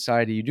wealthier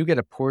society, you do get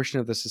a portion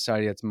of the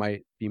society that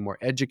might be more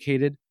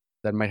educated,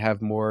 that might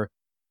have more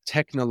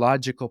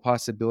technological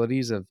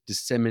possibilities of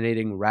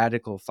disseminating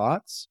radical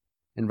thoughts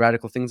and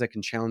radical things that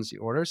can challenge the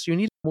order. So you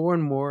need more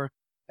and more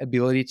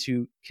ability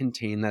to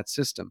contain that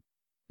system.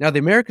 Now, the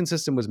American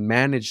system was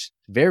managed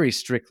very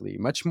strictly,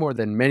 much more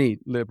than many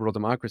liberal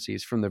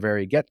democracies from the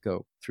very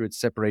get-go through its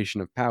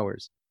separation of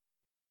powers.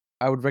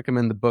 I would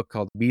recommend the book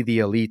called We the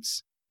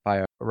Elites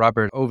by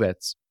Robert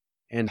Ovitz,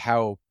 and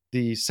how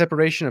the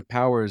separation of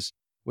powers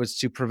was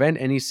to prevent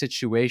any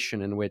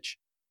situation in which,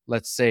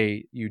 let's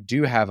say, you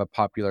do have a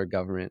popular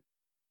government.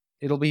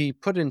 It'll be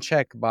put in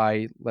check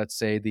by, let's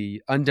say,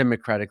 the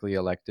undemocratically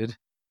elected,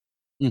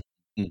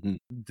 Mhm.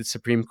 the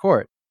Supreme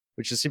Court,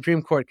 which the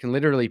Supreme Court can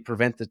literally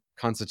prevent the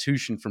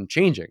Constitution from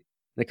changing.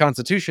 The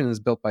Constitution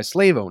is built by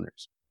slave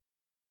owners.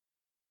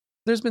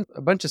 There's been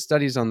a bunch of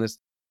studies on this.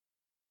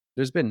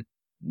 There's been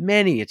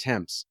many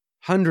attempts,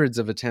 hundreds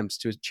of attempts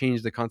to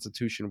change the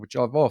Constitution, which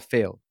have all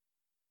failed.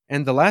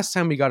 And the last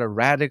time we got a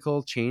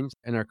radical change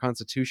in our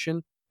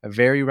Constitution, a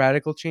very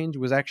radical change,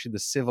 was actually the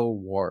Civil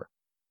War.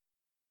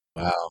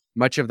 Wow.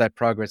 Much of that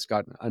progress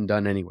got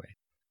undone anyway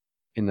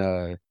in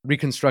the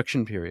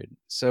Reconstruction period.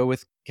 So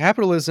with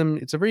capitalism,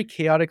 it's a very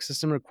chaotic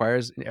system,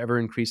 requires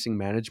ever-increasing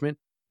management.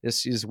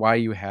 This is why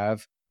you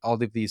have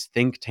all of these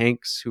think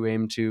tanks who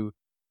aim to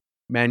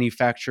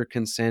manufacture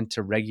consent,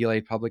 to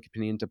regulate public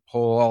opinion, to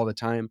poll all the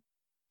time,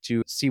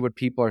 to see what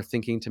people are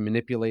thinking, to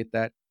manipulate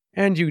that.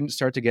 And you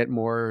start to get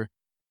more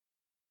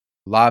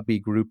lobby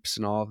groups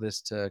and all of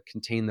this to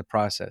contain the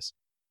process.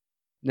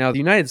 Now, the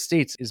United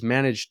States is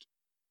managed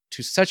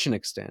to such an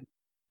extent,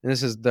 and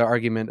this is the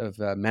argument of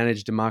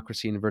managed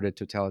democracy inverted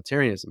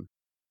totalitarianism.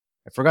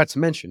 I forgot to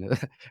mention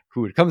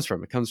who it comes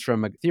from. It comes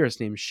from a theorist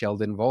named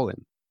Sheldon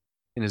Volin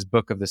in his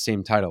book of the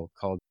same title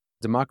called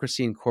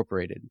Democracy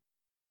Incorporated.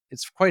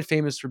 It's quite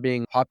famous for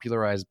being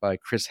popularized by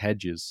Chris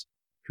Hedges,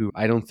 who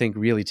I don't think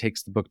really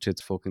takes the book to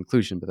its full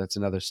conclusion, but that's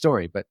another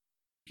story. But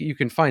you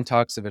can find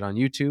talks of it on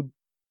YouTube.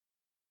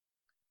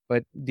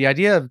 But the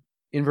idea of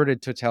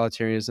inverted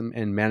totalitarianism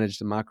and managed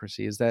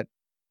democracy is that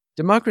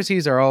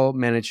democracies are all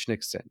managed to an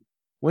extent.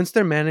 Once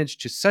they're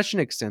managed to such an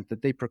extent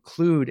that they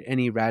preclude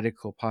any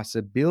radical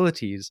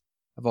possibilities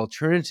of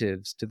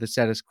alternatives to the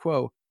status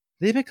quo,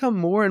 they become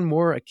more and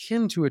more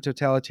akin to a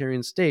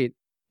totalitarian state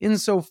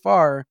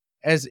insofar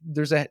as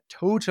there's a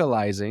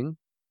totalizing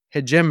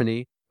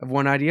hegemony of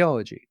one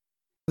ideology.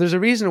 There's a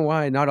reason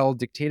why not all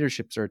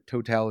dictatorships are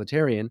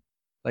totalitarian.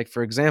 Like,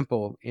 for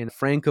example, in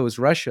Franco's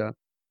Russia,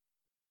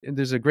 and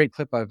there's a great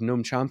clip of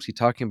Noam Chomsky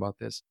talking about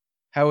this,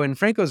 how in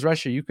Franco's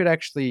Russia, you could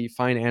actually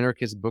find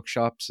anarchist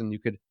bookshops and you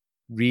could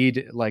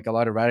read like a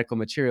lot of radical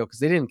material because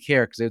they didn't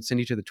care, because they would send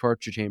you to the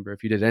torture chamber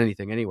if you did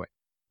anything anyway.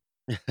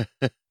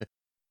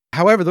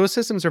 However, those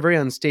systems are very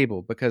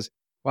unstable because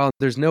while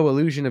there's no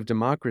illusion of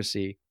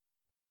democracy,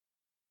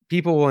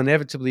 people will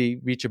inevitably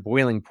reach a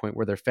boiling point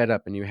where they're fed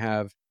up. And you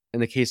have,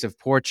 in the case of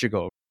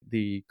Portugal,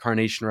 the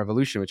Carnation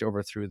Revolution, which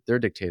overthrew their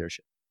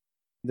dictatorship.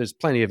 There's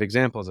plenty of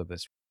examples of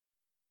this.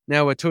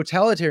 Now, a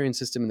totalitarian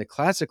system in the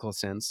classical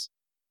sense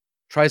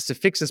tries to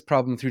fix this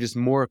problem through just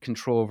more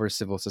control over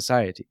civil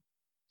society,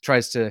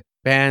 tries to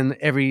ban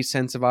every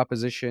sense of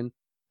opposition.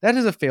 That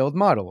is a failed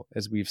model,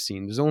 as we've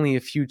seen. There's only a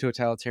few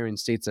totalitarian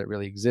states that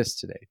really exist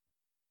today.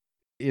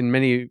 In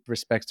many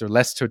respects, they're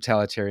less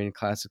totalitarian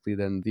classically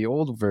than the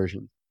old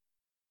version.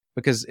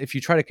 Because if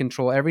you try to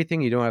control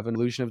everything, you don't have an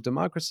illusion of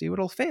democracy,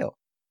 it'll fail.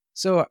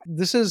 So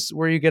this is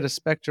where you get a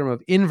spectrum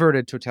of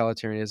inverted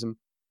totalitarianism,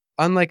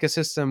 unlike a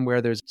system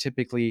where there's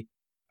typically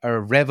a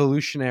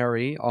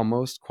revolutionary,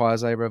 almost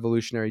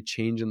quasi-revolutionary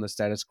change in the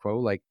status quo,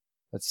 like,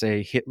 let's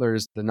say,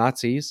 Hitler's the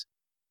Nazis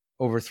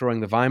overthrowing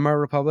the Weimar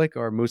Republic,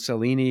 or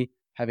Mussolini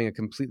having a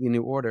completely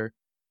new order.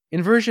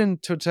 Inversion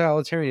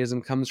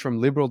totalitarianism comes from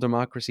liberal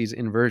democracy's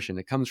inversion.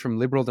 It comes from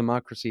liberal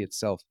democracy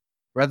itself.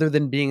 Rather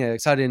than being a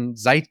sudden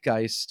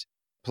zeitgeist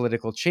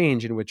political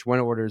change in which one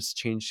order is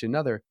changed to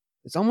another,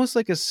 it's almost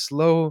like a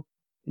slow,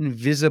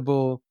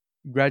 invisible,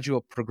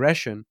 gradual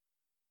progression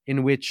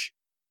in which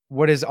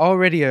what is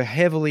already a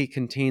heavily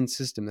contained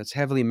system that's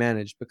heavily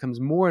managed becomes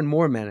more and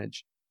more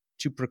managed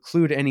to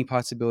preclude any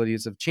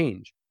possibilities of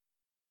change.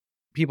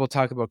 People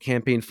talk about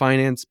campaign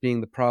finance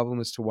being the problem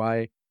as to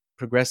why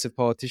progressive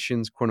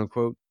politicians, quote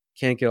unquote,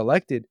 can't get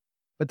elected,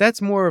 but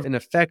that's more of an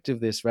effect of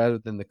this rather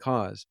than the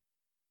cause.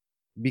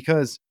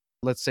 Because,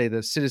 let's say,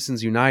 the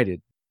Citizens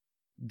United,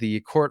 the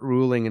court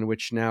ruling in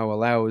which now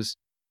allows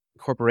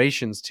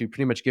corporations to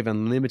pretty much give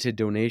unlimited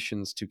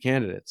donations to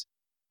candidates.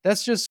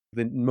 That's just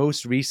the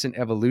most recent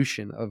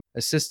evolution of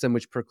a system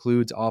which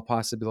precludes all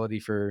possibility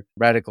for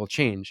radical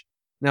change.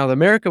 Now,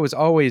 America was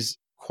always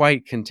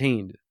quite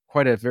contained,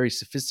 quite a very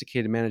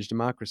sophisticated managed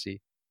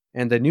democracy.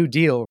 And the New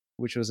Deal,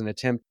 which was an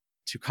attempt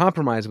to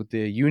compromise with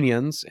the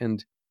unions,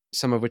 and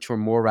some of which were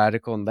more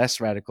radical and less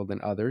radical than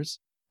others,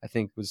 I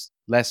think was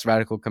less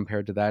radical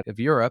compared to that of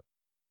Europe.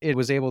 It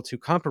was able to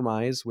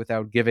compromise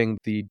without giving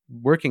the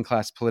working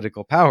class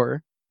political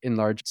power in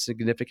large,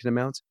 significant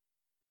amounts.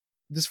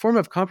 This form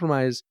of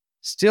compromise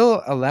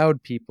still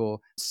allowed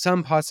people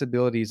some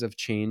possibilities of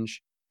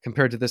change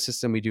compared to the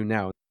system we do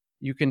now.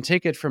 You can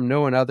take it from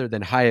no one other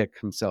than Hayek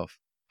himself.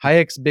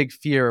 Hayek's big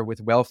fear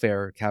with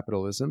welfare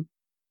capitalism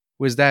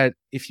was that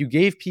if you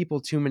gave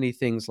people too many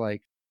things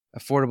like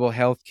affordable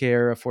health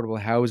care, affordable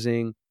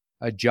housing,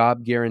 a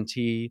job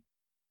guarantee,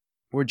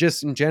 or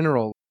just in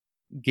general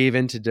gave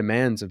in to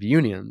demands of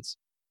unions,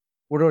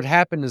 what would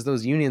happen is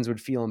those unions would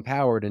feel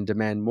empowered and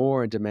demand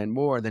more, and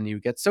then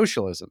you get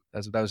socialism.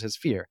 That was his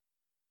fear.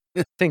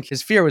 I think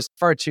his fear was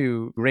far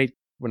too great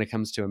when it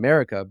comes to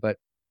America, but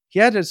he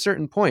had a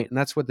certain point, and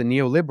that's what the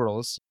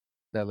neoliberals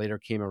that later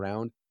came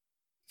around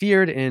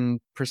feared in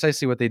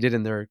precisely what they did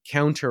in their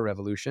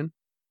counter-revolution.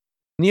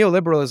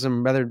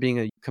 Neoliberalism, rather than being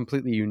a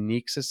completely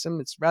unique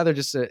system, it's rather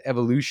just an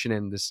evolution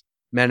in this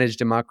managed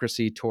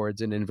democracy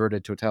towards an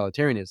inverted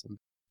totalitarianism.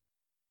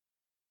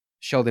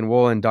 Sheldon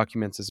Wolin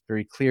documents this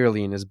very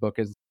clearly in his book.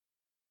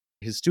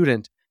 His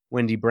student,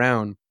 Wendy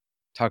Brown,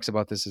 talks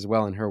about this as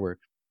well in her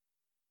work.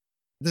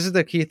 This is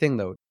the key thing,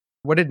 though.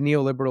 What did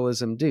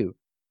neoliberalism do?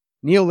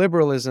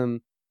 Neoliberalism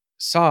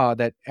saw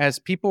that as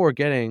people were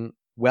getting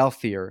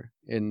wealthier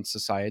in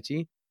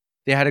society,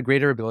 they had a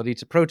greater ability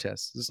to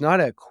protest. It's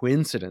not a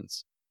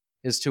coincidence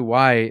as to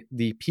why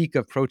the peak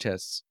of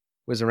protests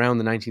was around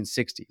the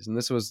 1960s. And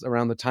this was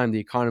around the time the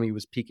economy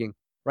was peaking,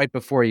 right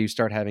before you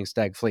start having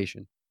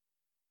stagflation.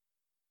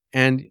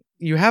 And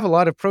you have a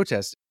lot of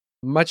protests.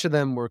 Much of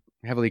them were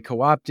heavily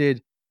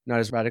co-opted, not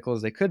as radical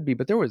as they could be,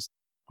 but there was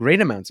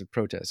great amounts of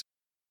protest.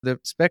 The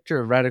specter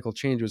of radical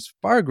change was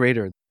far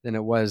greater than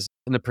it was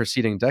in the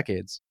preceding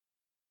decades.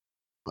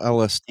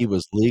 LSD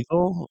was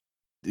legal.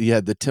 You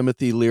had the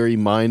Timothy Leary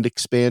mind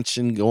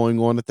expansion going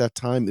on at that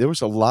time. There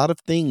was a lot of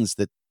things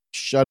that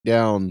shut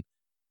down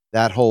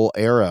that whole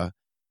era,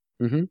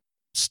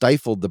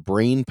 stifled the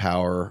brain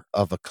power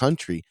of a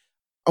country.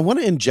 I want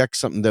to inject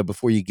something, though,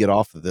 before you get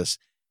off of this.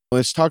 I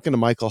was talking to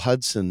Michael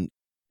Hudson,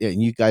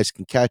 and you guys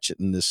can catch it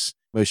in this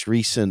most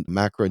recent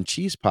Macro and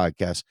Cheese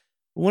podcast.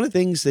 One of the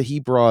things that he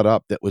brought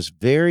up that was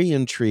very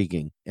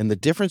intriguing, and the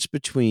difference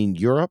between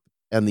Europe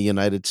and the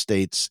United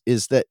States,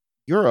 is that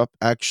Europe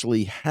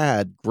actually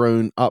had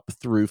grown up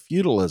through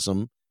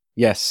feudalism.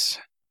 Yes.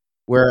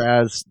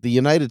 Whereas the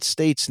United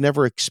States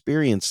never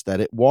experienced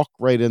that. It walked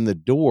right in the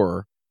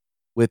door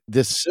with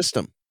this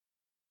system.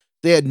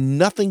 They had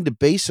nothing to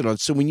base it on.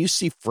 So when you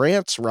see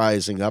France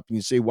rising up and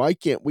you say, why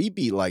can't we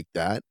be like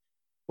that?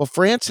 Well,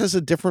 France has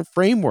a different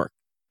framework.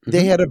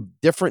 They had a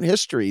different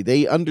history.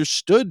 They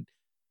understood.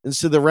 And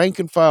so the rank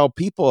and file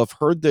people have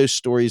heard those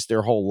stories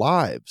their whole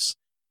lives.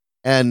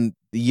 And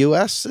the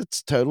U.S.,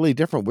 it's totally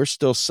different. We're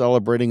still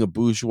celebrating a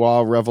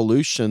bourgeois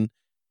revolution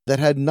that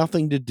had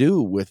nothing to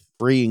do with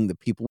freeing the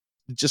people.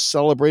 We just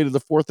celebrated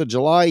the 4th of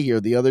July here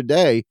the other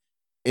day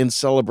in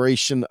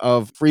celebration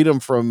of freedom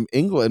from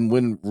England,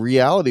 when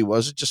reality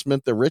was it just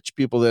meant the rich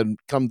people that had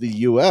come to the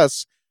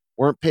U.S.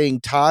 weren't paying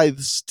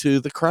tithes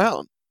to the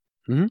crown.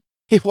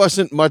 It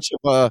wasn't much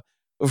of a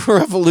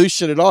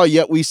revolution at all,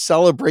 yet we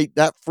celebrate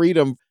that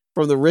freedom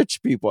from the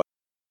rich people.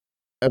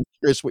 I'm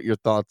curious what your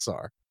thoughts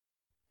are.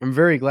 I'm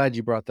very glad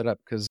you brought that up,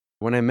 because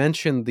when I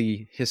mentioned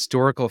the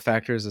historical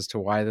factors as to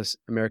why this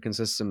American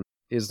system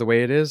is the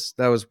way it is,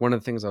 that was one of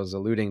the things I was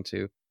alluding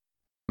to.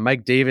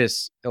 Mike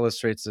Davis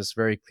illustrates this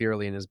very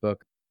clearly in his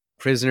book,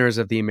 Prisoners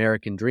of the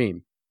American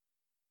Dream.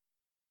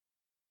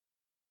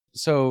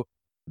 So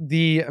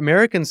the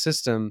American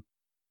system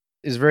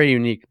is very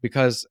unique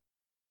because,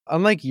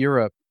 unlike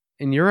Europe,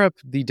 in Europe,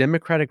 the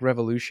democratic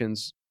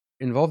revolutions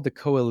involved a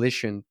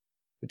coalition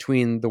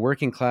between the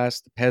working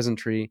class, the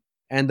peasantry,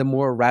 and the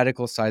more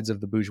radical sides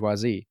of the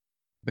bourgeoisie.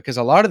 Because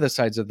a lot of the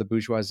sides of the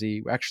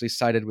bourgeoisie actually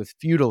sided with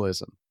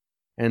feudalism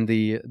and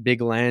the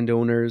big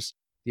landowners,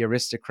 the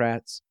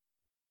aristocrats.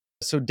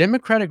 So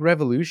democratic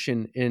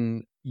revolution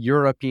in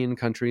European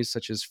countries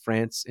such as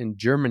France and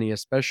Germany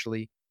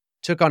especially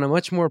took on a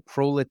much more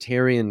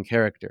proletarian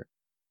character.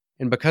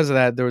 And because of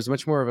that, there was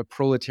much more of a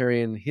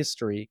proletarian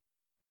history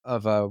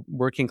of a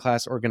working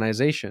class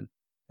organization.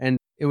 And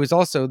it was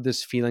also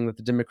this feeling that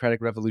the democratic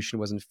revolution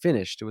wasn't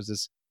finished. It was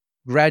this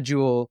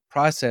gradual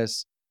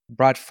process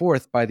brought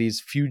forth by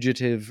these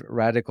fugitive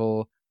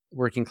radical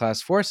working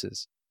class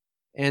forces.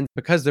 And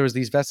because there was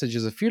these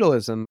vestiges of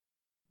feudalism,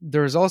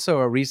 there is also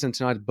a reason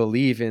to not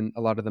believe in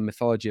a lot of the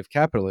mythology of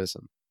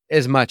capitalism,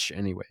 as much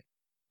anyway.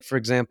 For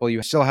example,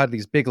 you still had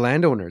these big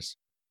landowners,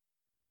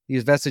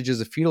 these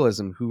vestiges of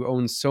feudalism who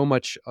owned so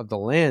much of the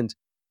land.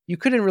 You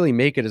couldn't really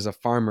make it as a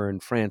farmer in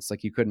France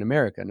like you could in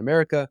America. In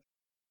America,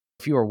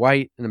 If you were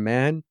white and a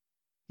man,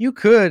 you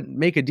could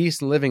make a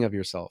decent living of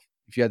yourself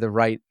if you had the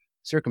right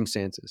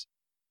circumstances.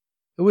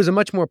 It was a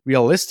much more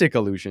realistic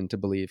illusion to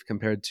believe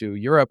compared to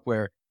Europe,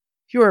 where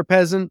you were a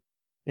peasant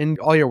and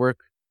all your work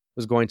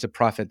was going to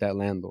profit that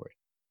landlord.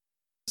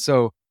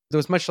 So there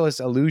was much less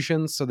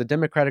illusions. So the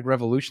democratic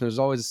revolution, there's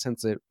always a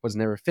sense that it was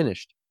never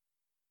finished.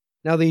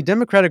 Now, the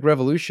democratic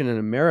revolution in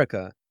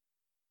America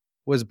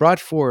was brought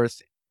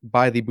forth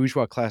by the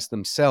bourgeois class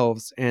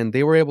themselves, and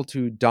they were able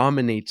to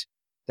dominate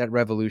that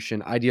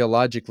revolution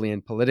ideologically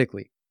and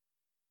politically.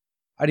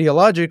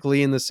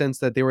 Ideologically, in the sense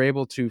that they were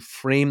able to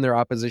frame their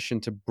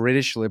opposition to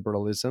British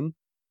liberalism.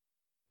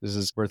 This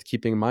is worth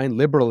keeping in mind.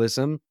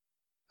 Liberalism,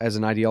 as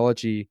an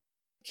ideology,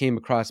 came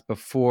across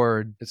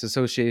before its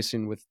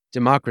association with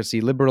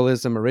democracy.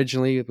 Liberalism,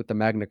 originally with the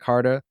Magna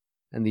Carta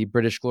and the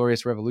British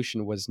Glorious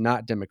Revolution, was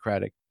not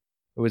democratic.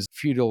 It was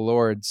feudal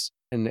lords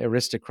and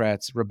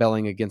aristocrats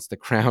rebelling against the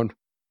crown.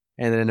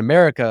 And in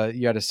America,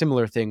 you had a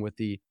similar thing with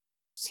the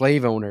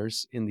slave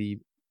owners in the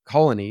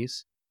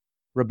colonies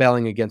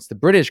rebelling against the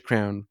British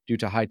crown due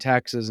to high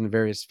taxes and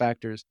various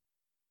factors.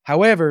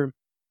 However,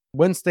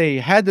 once they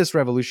had this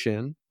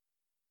revolution,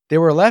 they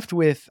were left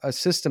with a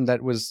system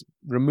that was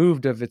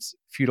removed of its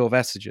feudal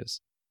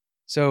vestiges.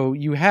 So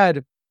you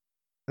had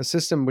a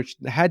system which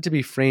had to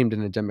be framed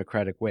in a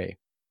democratic way.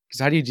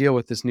 Because how do you deal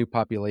with this new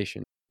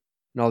population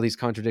and all these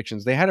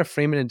contradictions? They had to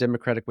frame it in a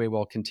democratic way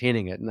while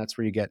containing it, and that's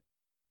where you get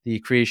the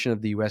creation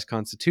of the US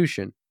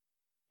Constitution.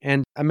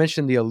 And I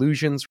mentioned the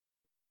illusions,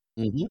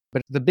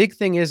 but the big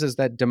thing is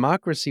that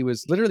democracy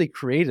was literally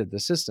created, the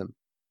system,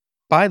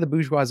 by the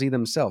bourgeoisie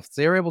themselves.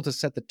 They were able to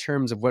set the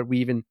terms of what we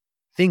even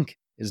think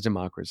is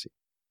democracy.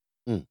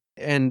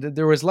 And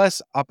there was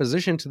less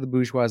opposition to the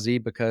bourgeoisie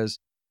because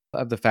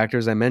of the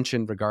factors I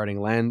mentioned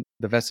regarding land,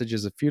 the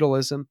vestiges of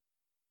feudalism.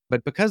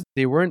 But because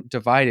they weren't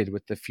divided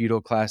with the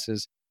feudal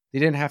classes, they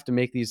didn't have to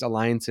make these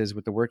alliances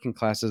with the working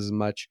classes as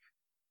much.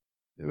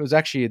 It was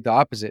actually the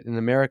opposite. In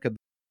America,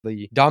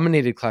 the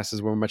dominated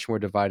classes were much more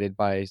divided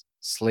by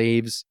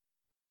slaves,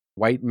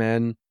 white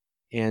men,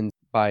 and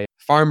by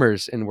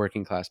farmers and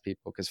working class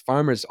people, because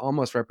farmers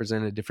almost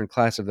represented a different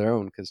class of their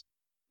own, because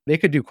they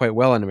could do quite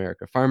well in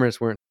America.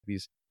 Farmers weren't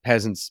these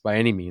peasants by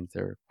any means.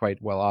 They're quite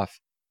well off,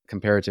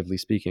 comparatively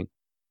speaking.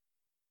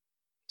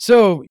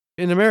 So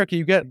in America,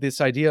 you get this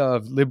idea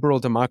of liberal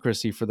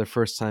democracy for the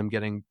first time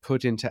getting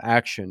put into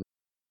action.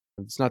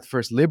 It's not the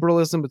first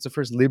liberalism, but it's the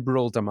first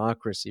liberal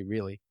democracy,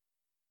 really.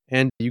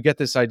 And you get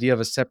this idea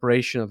of a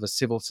separation of a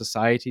civil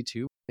society,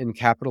 too, in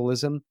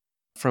capitalism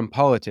from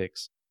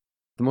politics.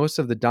 Most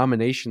of the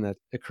domination that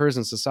occurs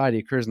in society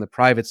occurs in the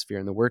private sphere,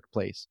 in the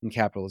workplace, in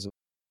capitalism.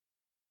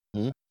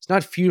 It's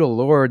not feudal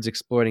lords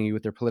exploiting you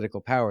with their political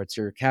power. It's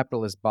your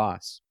capitalist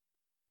boss.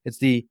 It's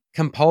the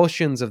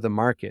compulsions of the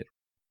market.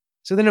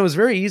 So then it was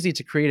very easy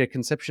to create a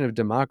conception of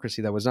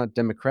democracy that was not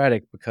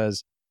democratic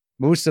because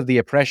most of the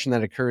oppression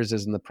that occurs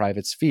is in the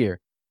private sphere.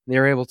 They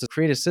were able to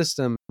create a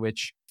system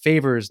which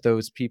favors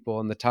those people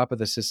on the top of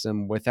the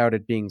system without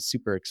it being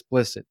super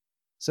explicit.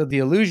 So the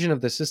illusion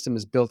of the system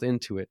is built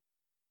into it.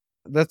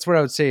 That's what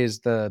I would say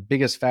is the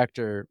biggest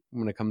factor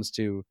when it comes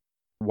to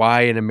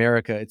why in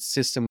America its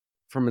system,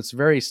 from its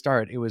very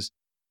start, it was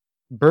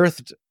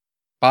birthed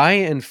by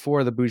and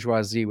for the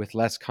bourgeoisie with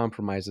less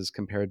compromises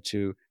compared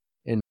to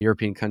in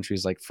European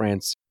countries like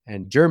France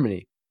and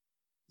Germany.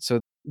 So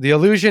the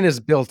illusion is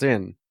built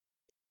in.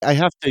 I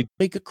have to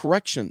make a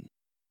correction.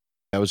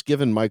 I was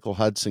giving Michael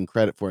Hudson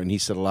credit for it, and he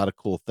said a lot of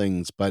cool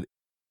things, but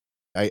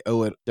I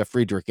owe it to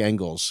Friedrich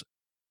Engels,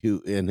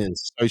 who in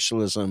his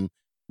Socialism,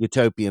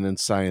 Utopian and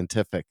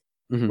Scientific,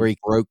 where he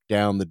broke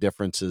down the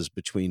differences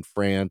between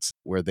France,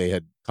 where they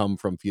had come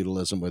from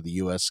feudalism, where the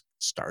U.S.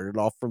 started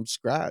off from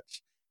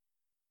scratch.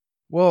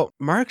 Well,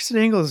 Marx and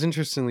Engels,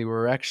 interestingly,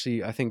 were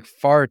actually, I think,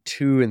 far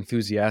too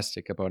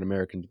enthusiastic about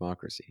American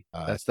democracy.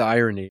 That's the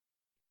irony.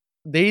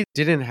 They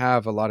didn't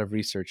have a lot of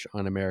research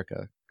on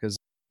America because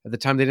at the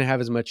time they didn't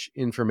have as much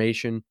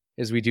information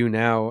as we do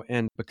now.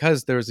 And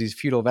because there was these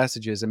feudal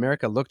vestiges,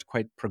 America looked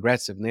quite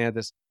progressive. And they had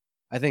this,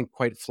 I think,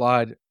 quite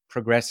flawed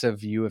progressive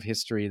view of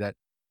history that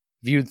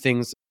viewed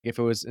things, if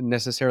it was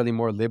necessarily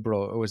more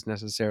liberal, it was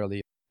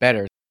necessarily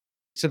better.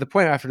 To the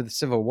point after the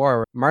Civil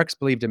War, Marx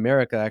believed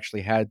America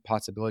actually had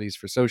possibilities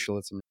for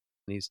socialism.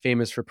 And he's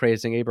famous for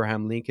praising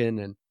Abraham Lincoln.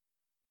 And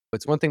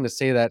it's one thing to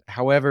say that.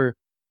 However,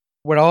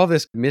 what all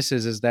this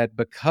misses is that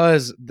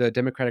because the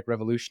Democratic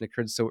Revolution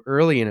occurred so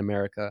early in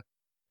America,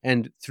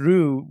 and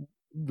through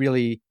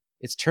really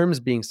its terms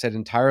being set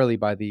entirely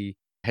by the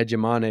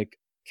hegemonic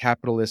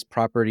capitalist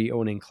property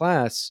owning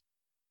class,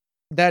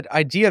 that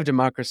idea of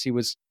democracy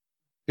was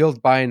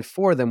built by and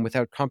for them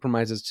without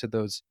compromises to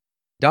those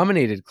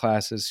dominated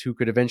classes who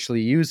could eventually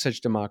use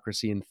such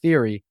democracy in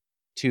theory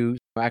to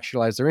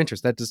actualize their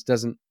interests. That just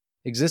doesn't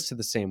exist in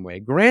the same way.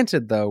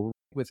 Granted, though,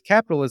 with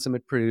capitalism,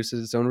 it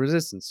produces its own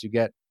resistance. You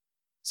get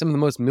some of the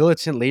most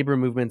militant labor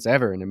movements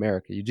ever in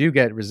America. You do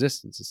get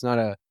resistance. It's not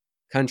a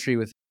country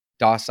with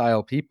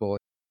docile people.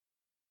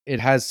 It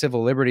has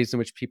civil liberties in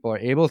which people are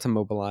able to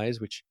mobilize,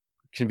 which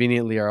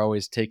conveniently are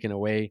always taken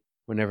away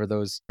whenever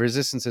those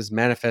resistances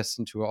manifest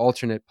into an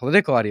alternate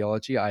political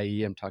ideology,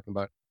 i.e., I'm talking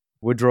about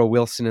Woodrow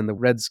Wilson and the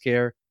Red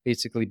Scare,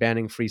 basically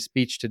banning free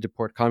speech to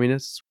deport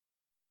communists,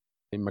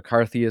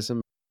 McCarthyism,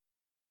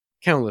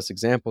 countless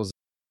examples.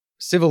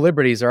 Civil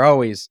liberties are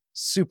always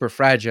super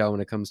fragile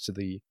when it comes to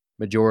the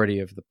majority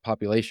of the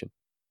population.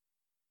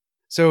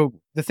 So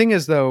the thing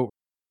is, though,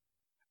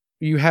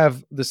 you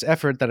have this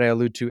effort that I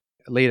allude to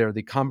later,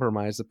 the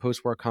compromise, the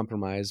post-war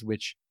compromise,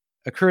 which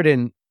occurred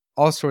in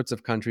all sorts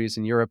of countries,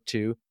 in Europe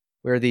too,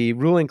 where the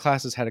ruling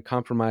classes had a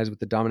compromise with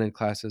the dominant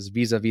classes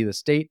vis-a-vis the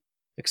state,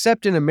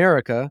 except in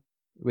America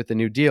with the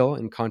New Deal,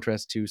 in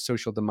contrast to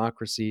social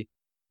democracy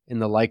in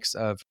the likes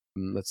of,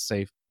 let's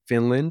say,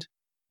 Finland,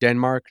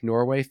 Denmark,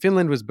 Norway.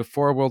 Finland was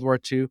before World War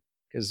II,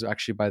 because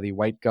actually by the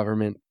white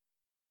government,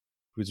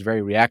 who's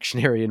very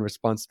reactionary in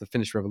response to the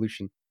Finnish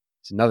Revolution.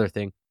 It's another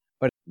thing.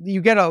 But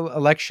you get an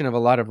election of a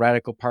lot of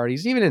radical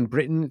parties. Even in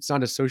Britain, it's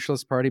not a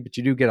socialist party, but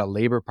you do get a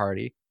Labour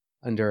Party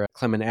under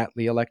Clement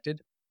Attlee elected.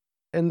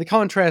 And the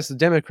contrast, the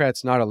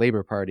Democrats, not a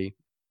Labour Party.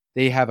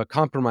 They have a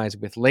compromise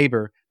with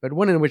Labour, but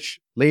one in which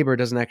Labour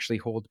doesn't actually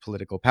hold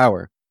political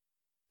power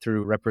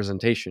through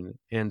representation.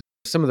 And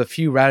some of the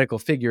few radical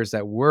figures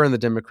that were in the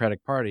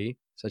Democratic Party,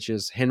 such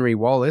as Henry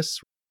Wallace,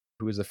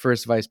 who was the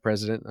first vice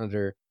president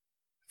under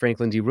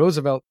Franklin D.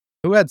 Roosevelt,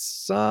 who had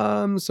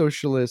some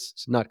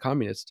socialist, not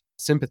communist,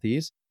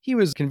 sympathies, he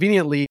was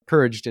conveniently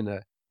purged in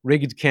a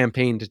rigged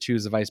campaign to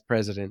choose the vice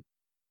president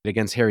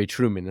against Harry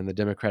Truman in the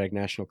Democratic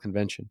National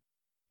Convention.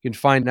 You can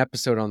find an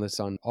episode on this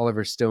on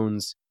Oliver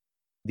Stone's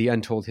The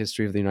Untold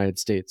History of the United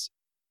States.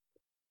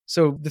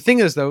 So the thing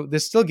is, though,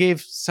 this still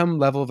gave some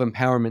level of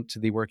empowerment to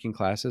the working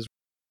classes.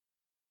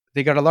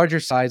 They got a larger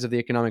size of the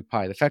economic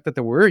pie. The fact that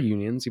there were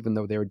unions, even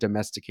though they were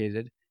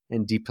domesticated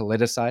and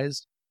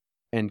depoliticized,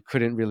 and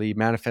couldn't really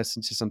manifest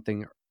into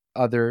something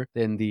other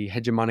than the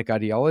hegemonic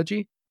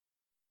ideology.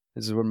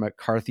 This is what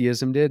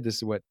McCarthyism did. This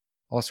is what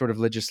all sort of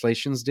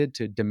legislations did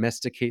to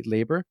domesticate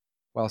labor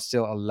while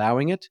still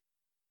allowing it.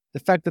 The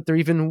fact that there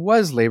even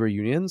was labor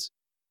unions,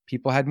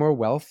 people had more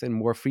wealth and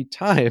more free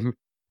time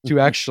to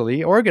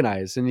actually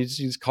organize. And it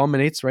just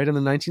culminates right in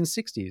the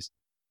 1960s.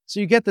 So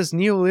you get this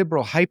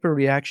neoliberal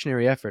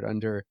hyper-reactionary effort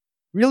under,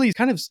 really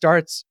kind of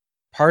starts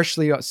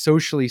partially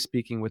socially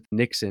speaking with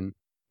Nixon,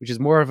 which is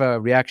more of a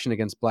reaction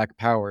against Black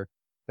power,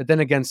 but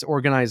then against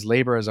organized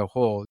labor as a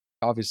whole.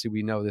 Obviously,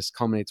 we know this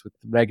culminates with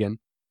Reagan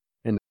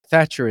and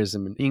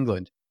Thatcherism in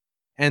England.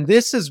 And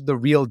this is the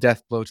real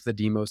death blow to the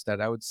demos that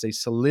I would say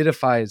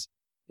solidifies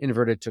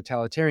inverted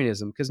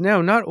totalitarianism, because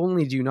now not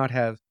only do you not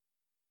have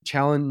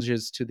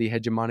challenges to the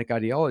hegemonic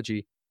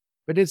ideology,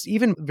 but it's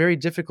even very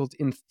difficult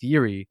in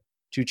theory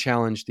to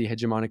challenge the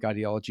hegemonic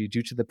ideology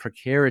due to the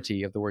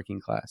precarity of the working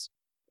class.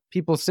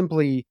 People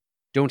simply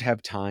don't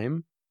have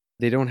time.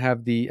 They don't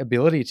have the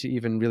ability to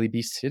even really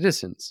be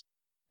citizens.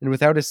 And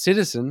without a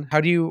citizen, how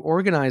do you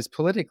organize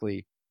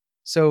politically?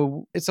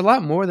 So it's a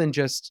lot more than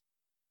just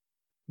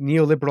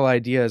neoliberal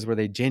ideas where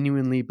they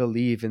genuinely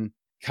believe in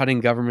cutting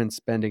government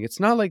spending. It's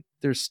not like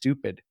they're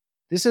stupid.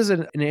 This is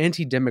an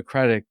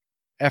anti-democratic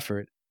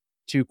effort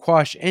to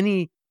quash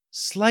any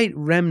slight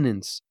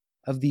remnants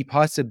of the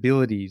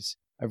possibilities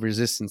of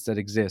resistance that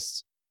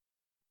exists.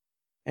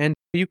 And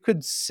you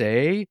could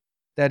say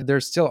that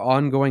there's still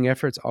ongoing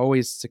efforts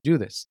always to do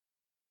this,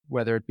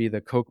 whether it be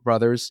the Koch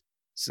brothers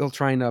still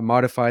trying to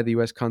modify the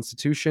US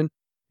Constitution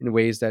in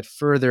ways that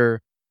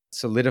further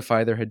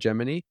solidify their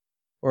hegemony,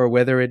 or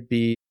whether it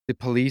be the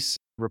police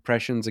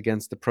repressions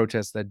against the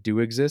protests that do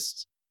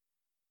exist,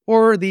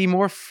 or the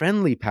more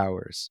friendly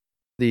powers,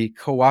 the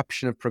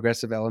co-option of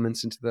progressive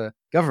elements into the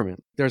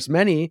government. There's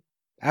many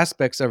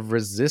aspects of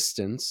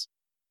resistance.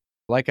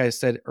 Like I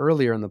said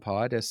earlier in the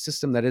pod, a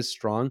system that is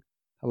strong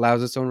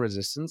allows its own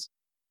resistance,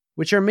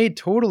 which are made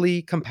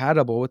totally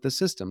compatible with the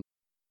system.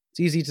 It's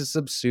easy to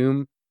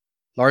subsume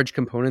large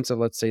components of,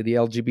 let's say, the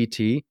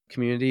LGBT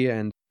community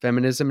and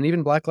feminism and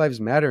even Black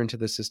Lives Matter into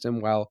the system,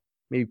 while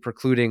maybe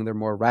precluding their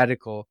more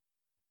radical,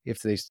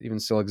 if they even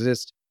still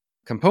exist,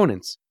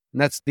 components.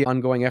 And that's the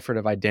ongoing effort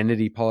of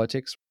identity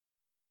politics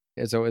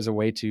as a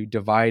way to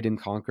divide and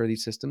conquer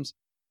these systems.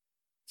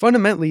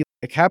 Fundamentally,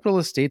 a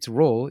capitalist state's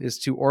role is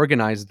to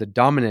organize the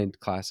dominant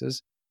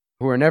classes,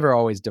 who are never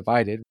always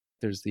divided.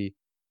 There's the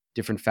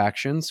different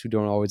factions who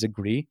don't always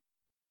agree.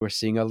 We're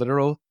seeing a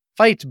literal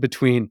fight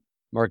between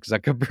Mark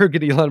Zuckerberg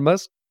and Elon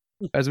Musk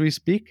as we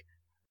speak.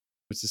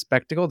 It's a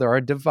spectacle. There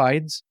are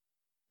divides.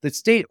 The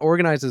state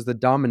organizes the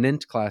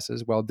dominant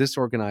classes while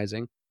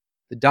disorganizing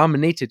the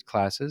dominated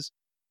classes,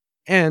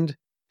 and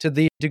to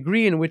the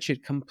degree in which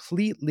it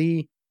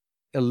completely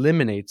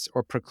eliminates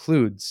or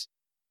precludes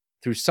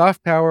through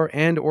soft power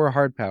and or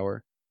hard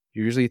power,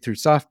 usually through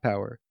soft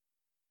power,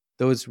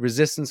 those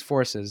resistance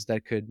forces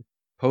that could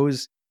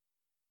pose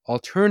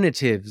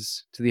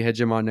alternatives to the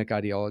hegemonic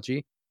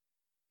ideology.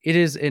 It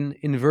is an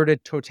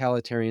inverted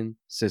totalitarian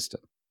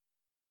system.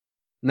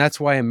 And that's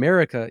why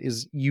America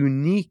is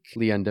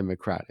uniquely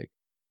undemocratic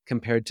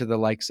compared to the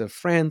likes of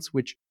France,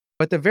 which,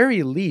 at the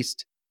very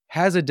least,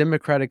 has a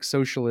democratic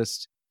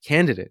socialist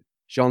candidate,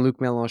 Jean-Luc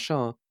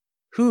Mélenchon,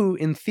 who,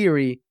 in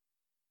theory,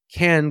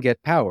 can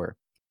get power.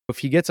 If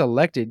he gets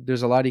elected,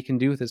 there's a lot he can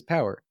do with his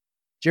power.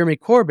 Jeremy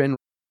Corbyn,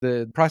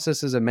 the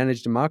processes of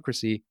managed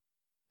democracy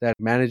that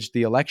managed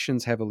the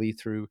elections heavily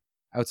through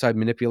outside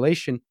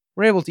manipulation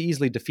were able to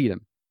easily defeat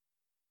him.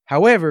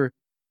 However,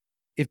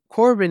 if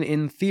Corbyn,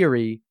 in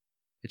theory,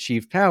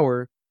 achieved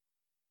power,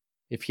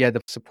 if he had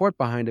the support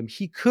behind him,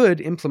 he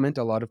could implement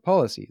a lot of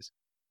policies.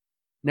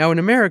 Now, in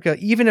America,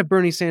 even if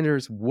Bernie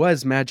Sanders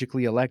was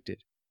magically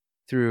elected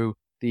through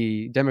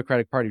the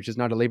Democratic Party, which is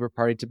not a Labor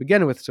Party to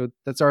begin with, so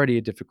that's already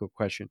a difficult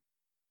question.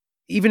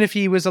 Even if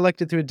he was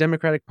elected through a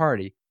Democratic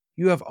Party,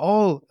 you have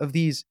all of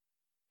these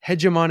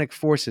hegemonic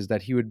forces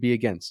that he would be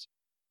against.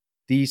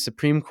 The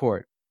Supreme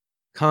Court,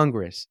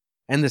 Congress,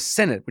 and the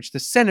Senate, which the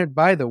Senate,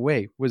 by the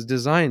way, was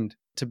designed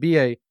to be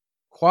a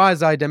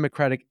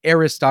quasi-democratic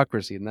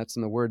aristocracy, and that's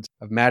in the words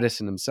of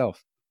Madison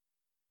himself.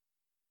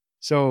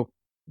 So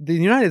the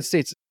United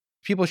States,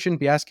 people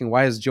shouldn't be asking,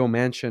 why is Joe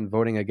Manchin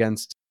voting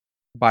against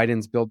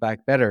Biden's Build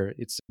Back Better?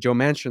 It's Joe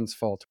Manchin's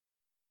fault.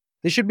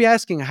 They should be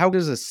asking, how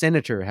does a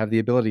senator have the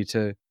ability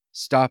to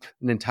stop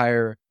an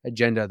entire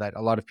agenda that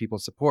a lot of people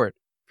support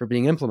for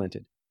being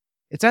implemented?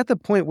 It's at the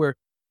point where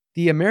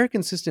the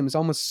American system is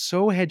almost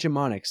so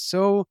hegemonic,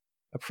 so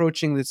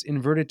approaching this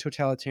inverted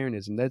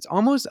totalitarianism, that it's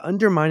almost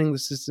undermining the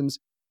system's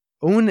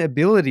own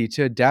ability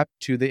to adapt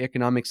to the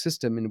economic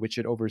system in which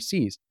it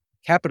oversees,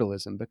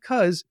 capitalism,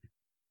 because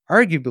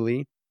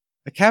arguably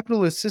a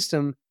capitalist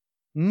system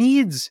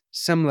needs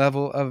some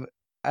level of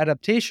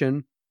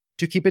adaptation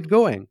to keep it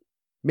going.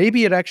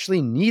 Maybe it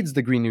actually needs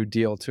the Green New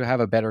Deal to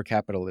have a better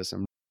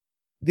capitalism.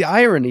 The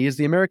irony is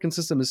the American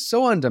system is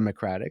so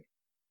undemocratic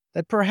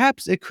that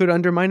perhaps it could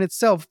undermine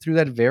itself through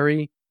that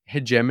very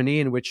hegemony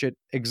in which it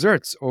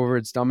exerts over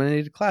its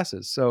dominated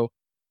classes. So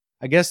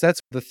I guess that's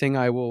the thing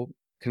I will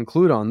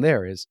conclude on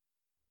there is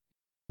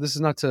this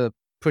is not to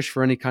push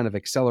for any kind of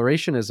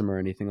accelerationism or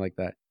anything like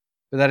that,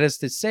 but that is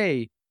to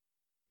say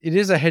it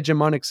is a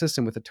hegemonic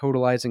system with a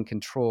totalizing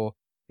control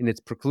in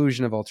its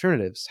preclusion of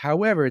alternatives.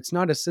 However, it's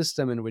not a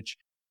system in which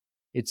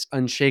it's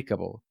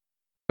unshakable.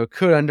 It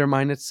could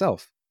undermine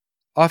itself.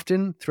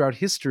 Often throughout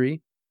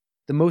history,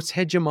 the most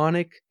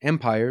hegemonic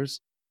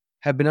empires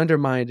have been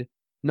undermined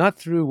not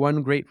through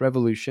one great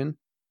revolution,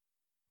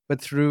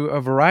 but through a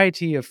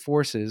variety of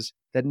forces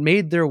that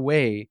made their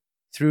way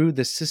through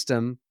the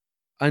system,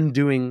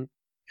 undoing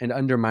and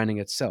undermining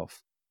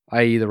itself,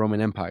 i.e. the Roman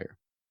Empire.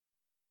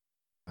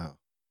 Wow.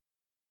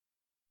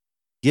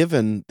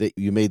 Given that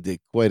you made the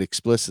quite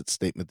explicit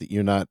statement that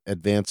you're not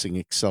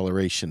advancing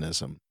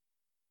accelerationism,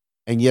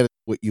 and yet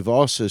what you've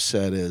also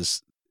said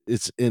is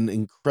it's an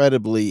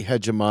incredibly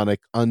hegemonic,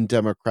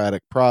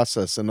 undemocratic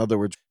process. In other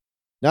words,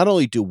 not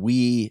only do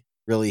we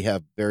really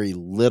have very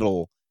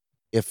little,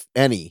 if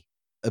any,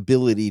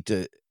 ability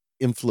to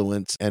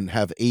influence and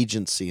have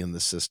agency in the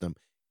system,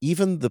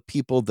 even the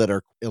people that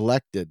are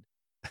elected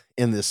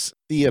in this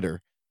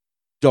theater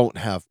don't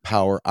have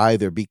power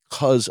either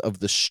because of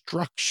the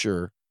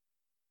structure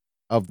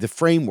of the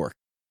framework.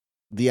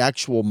 The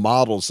actual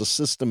models, the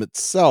system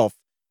itself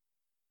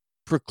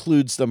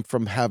precludes them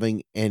from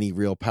having any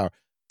real power.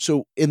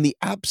 So in the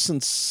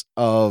absence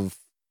of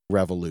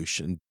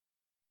revolution,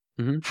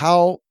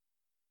 how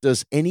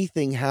does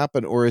anything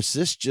happen, or is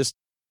this just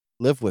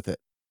live with it?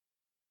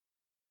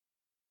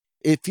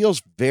 It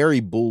feels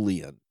very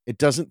Boolean. It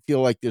doesn't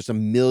feel like there's a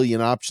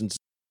million options.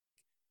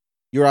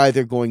 You're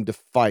either going to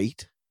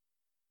fight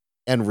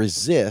and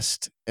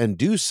resist and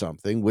do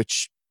something,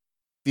 which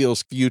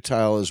feels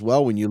futile as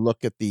well when you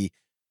look at the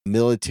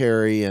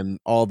military and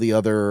all the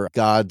other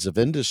gods of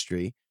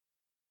industry,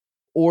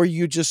 or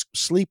you just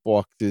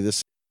sleepwalk through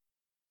this.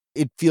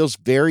 It feels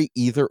very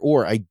either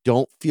or. I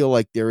don't feel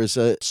like there is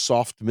a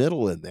soft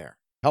middle in there.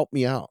 Help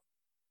me out.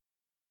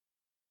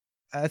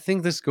 I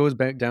think this goes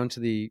back down to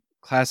the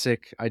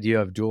classic idea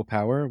of dual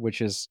power,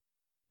 which is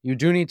you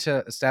do need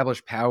to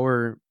establish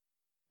power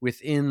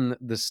within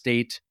the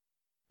state,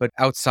 but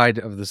outside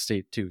of the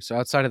state too. So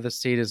outside of the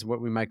state is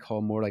what we might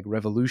call more like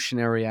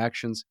revolutionary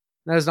actions.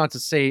 That is not to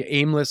say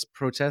aimless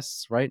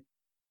protests, right?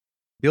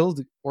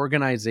 Build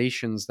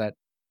organizations that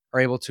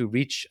are able to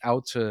reach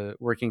out to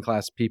working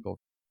class people.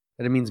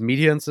 That it means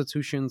media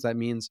institutions, that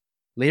means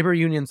labor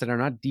unions that are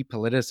not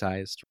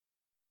depoliticized.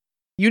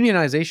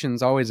 Unionization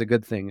is always a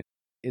good thing.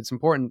 It's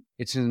important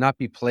it to not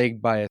be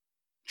plagued by a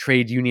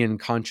trade union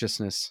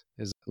consciousness,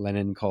 as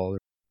Lenin called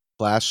it.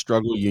 Class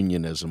struggle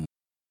unionism.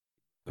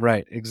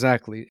 Right,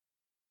 exactly.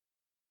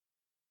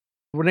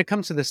 When it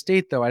comes to the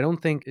state, though, I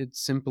don't think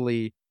it's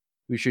simply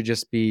we should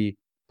just be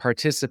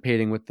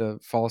participating with the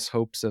false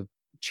hopes of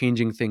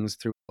changing things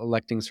through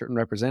electing certain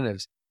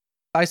representatives.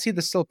 I see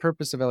the still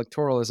purpose of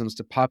electoralism is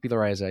to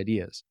popularize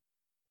ideas.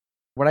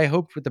 What I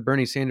hoped with the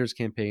Bernie Sanders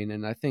campaign,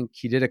 and I think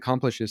he did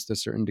accomplish this to a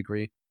certain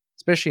degree,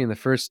 especially in the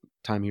first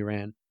time he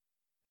ran,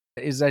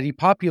 is that he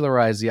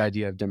popularized the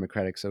idea of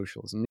democratic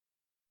socialism.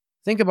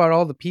 Think about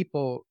all the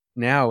people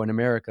now in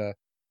America,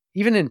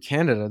 even in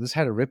Canada, this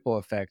had a ripple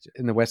effect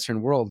in the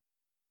Western world.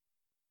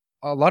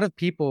 A lot of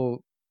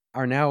people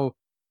are now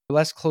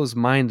less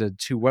closed-minded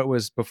to what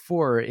was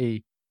before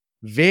a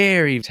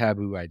very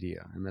taboo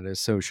idea, and that is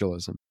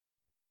socialism.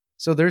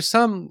 So there's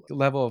some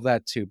level of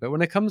that too. But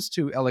when it comes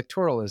to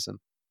electoralism,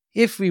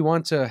 if we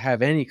want to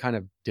have any kind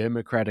of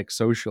democratic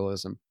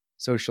socialism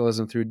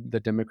through the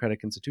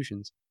democratic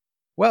institutions,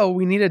 well,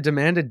 we need a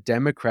demanded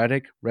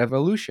democratic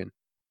revolution.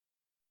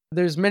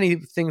 There's many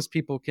things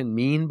people can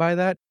mean by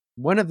that.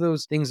 One of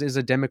those things is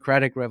a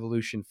democratic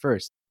revolution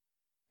first.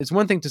 It's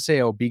one thing to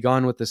say, oh, be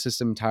gone with the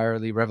system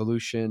entirely,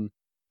 revolution.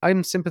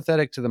 I'm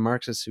sympathetic to the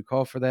Marxists who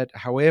call for that.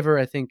 However,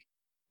 I think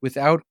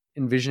without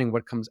envisioning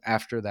what comes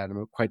after that,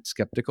 I'm quite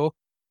skeptical.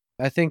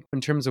 I think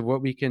in terms of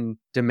what we can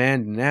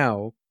demand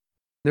now,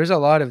 there's a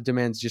lot of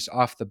demands just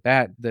off the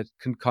bat that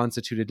can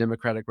constitute a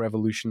democratic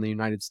revolution in the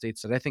United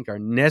States that I think are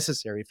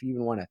necessary if you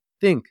even want to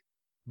think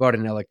about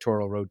an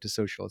electoral road to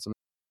socialism.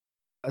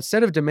 A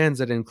set of demands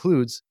that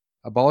includes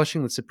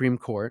abolishing the Supreme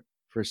Court,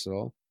 first of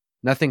all.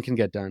 Nothing can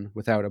get done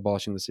without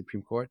abolishing the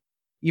Supreme Court.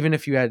 Even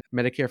if you had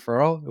Medicare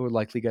for all, it would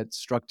likely get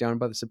struck down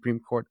by the Supreme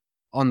Court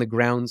on the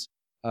grounds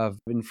of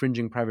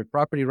infringing private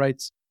property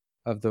rights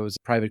of those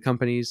private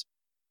companies.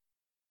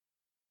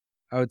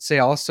 I would say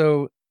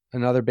also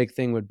another big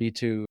thing would be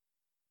to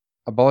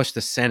abolish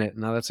the Senate.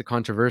 Now, that's a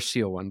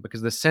controversial one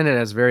because the Senate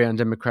has very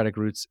undemocratic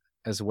roots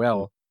as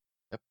well.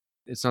 Yep.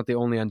 It's not the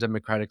only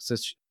undemocratic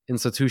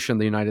institution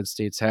the United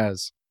States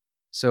has.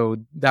 So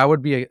that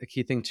would be a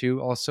key thing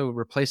too. Also,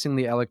 replacing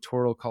the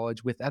Electoral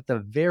College with, at the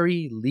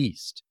very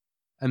least,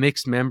 a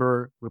mixed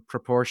member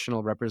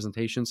proportional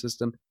representation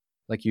system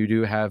like you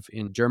do have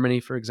in Germany,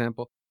 for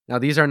example. Now,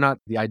 these are not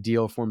the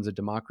ideal forms of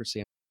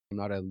democracy. I'm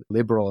not a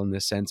liberal in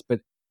this sense,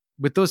 but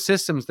with those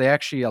systems, they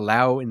actually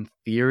allow, in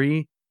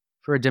theory,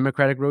 for a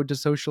democratic road to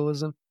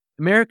socialism.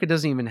 America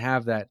doesn't even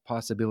have that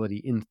possibility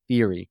in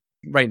theory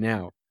right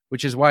now,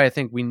 which is why I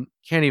think we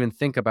can't even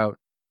think about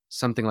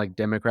something like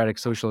democratic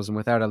socialism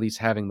without at least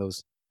having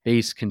those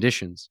base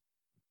conditions.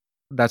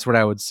 That's what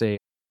I would say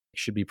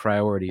should be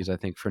priorities, I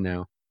think, for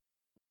now.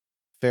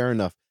 Fair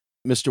enough.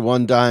 Mr.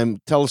 One Dime,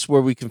 tell us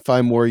where we can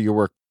find more of your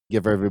work.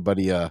 Give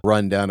everybody a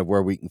rundown of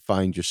where we can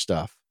find your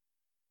stuff.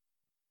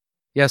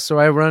 Yeah, so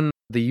I run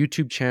the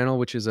YouTube channel,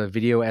 which is a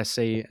video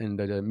essay and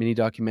a mini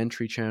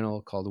documentary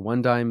channel called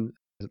One Dime.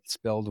 It's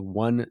spelled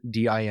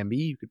 1DIME.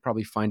 You could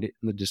probably find it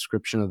in the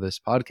description of this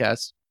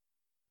podcast,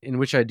 in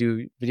which I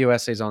do video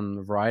essays on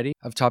a variety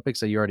of topics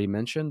that you already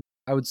mentioned.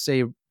 I would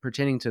say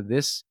pertaining to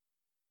this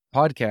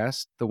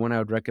podcast, the one I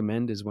would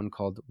recommend is one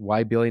called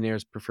Why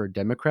Billionaires Prefer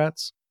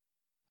Democrats.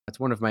 That's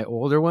one of my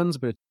older ones,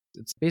 but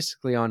it's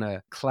basically on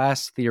a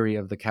class theory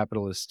of the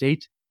capitalist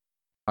state.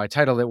 I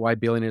titled it Why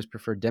Billionaires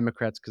Prefer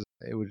Democrats because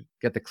it would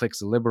get the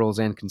clicks of liberals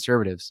and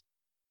conservatives.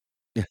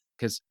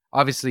 Because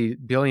obviously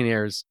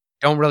billionaires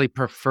don't really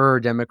prefer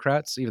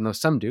Democrats, even though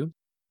some do,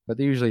 but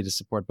they usually just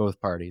support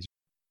both parties.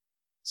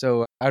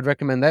 So I'd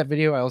recommend that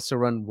video. I also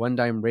run One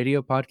Dime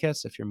Radio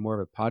podcast if you're more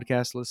of a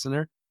podcast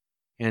listener.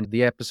 And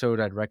the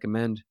episode I'd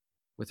recommend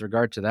with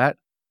regard to that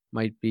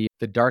might be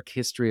The Dark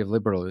History of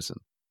Liberalism.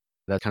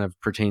 That kind of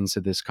pertains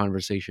to this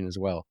conversation as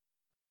well.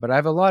 But I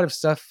have a lot of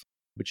stuff,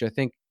 which I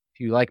think if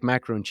you like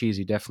macro and cheese,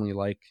 you definitely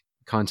like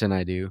content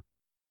I do.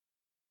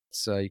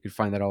 So you can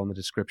find that all in the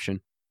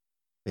description.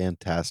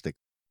 Fantastic.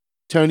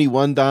 Tony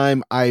One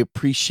Dime, I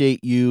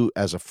appreciate you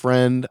as a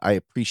friend. I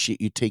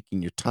appreciate you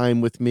taking your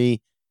time with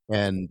me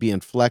and being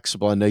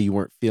flexible. I know you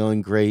weren't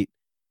feeling great.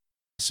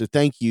 So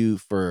thank you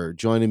for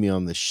joining me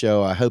on the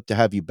show. I hope to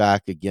have you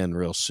back again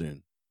real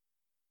soon.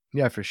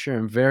 Yeah, for sure.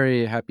 I'm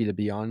very happy to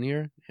be on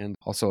here and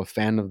also a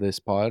fan of this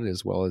pod,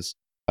 as well as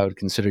I would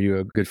consider you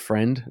a good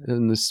friend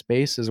in this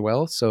space as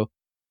well. So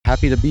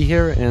happy to be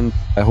here, and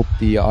I hope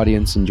the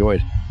audience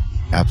enjoyed.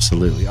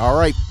 Absolutely. All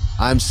right.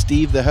 I'm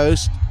Steve, the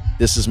host.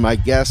 This is my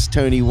guest,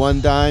 Tony One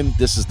Dime.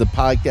 This is the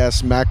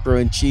podcast Macro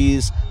and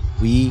Cheese.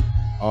 We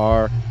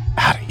are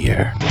out of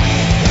here.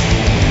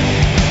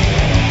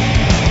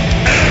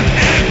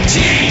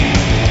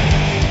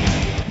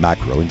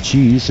 Macro and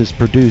Cheese is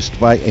produced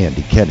by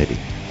Andy Kennedy.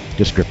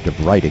 Descriptive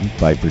writing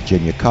by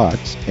Virginia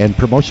Cox and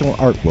promotional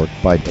artwork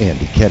by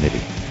Andy Kennedy.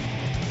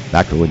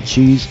 Macro and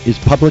Cheese is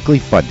publicly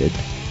funded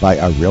by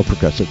our Real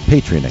Progressive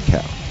Patreon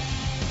account.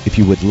 If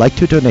you would like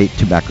to donate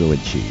to Macro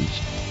and Cheese,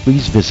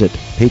 please visit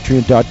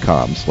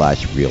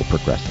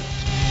patreon.com/realprogressives.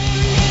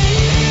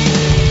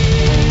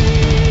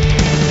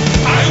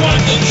 I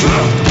want the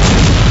truth.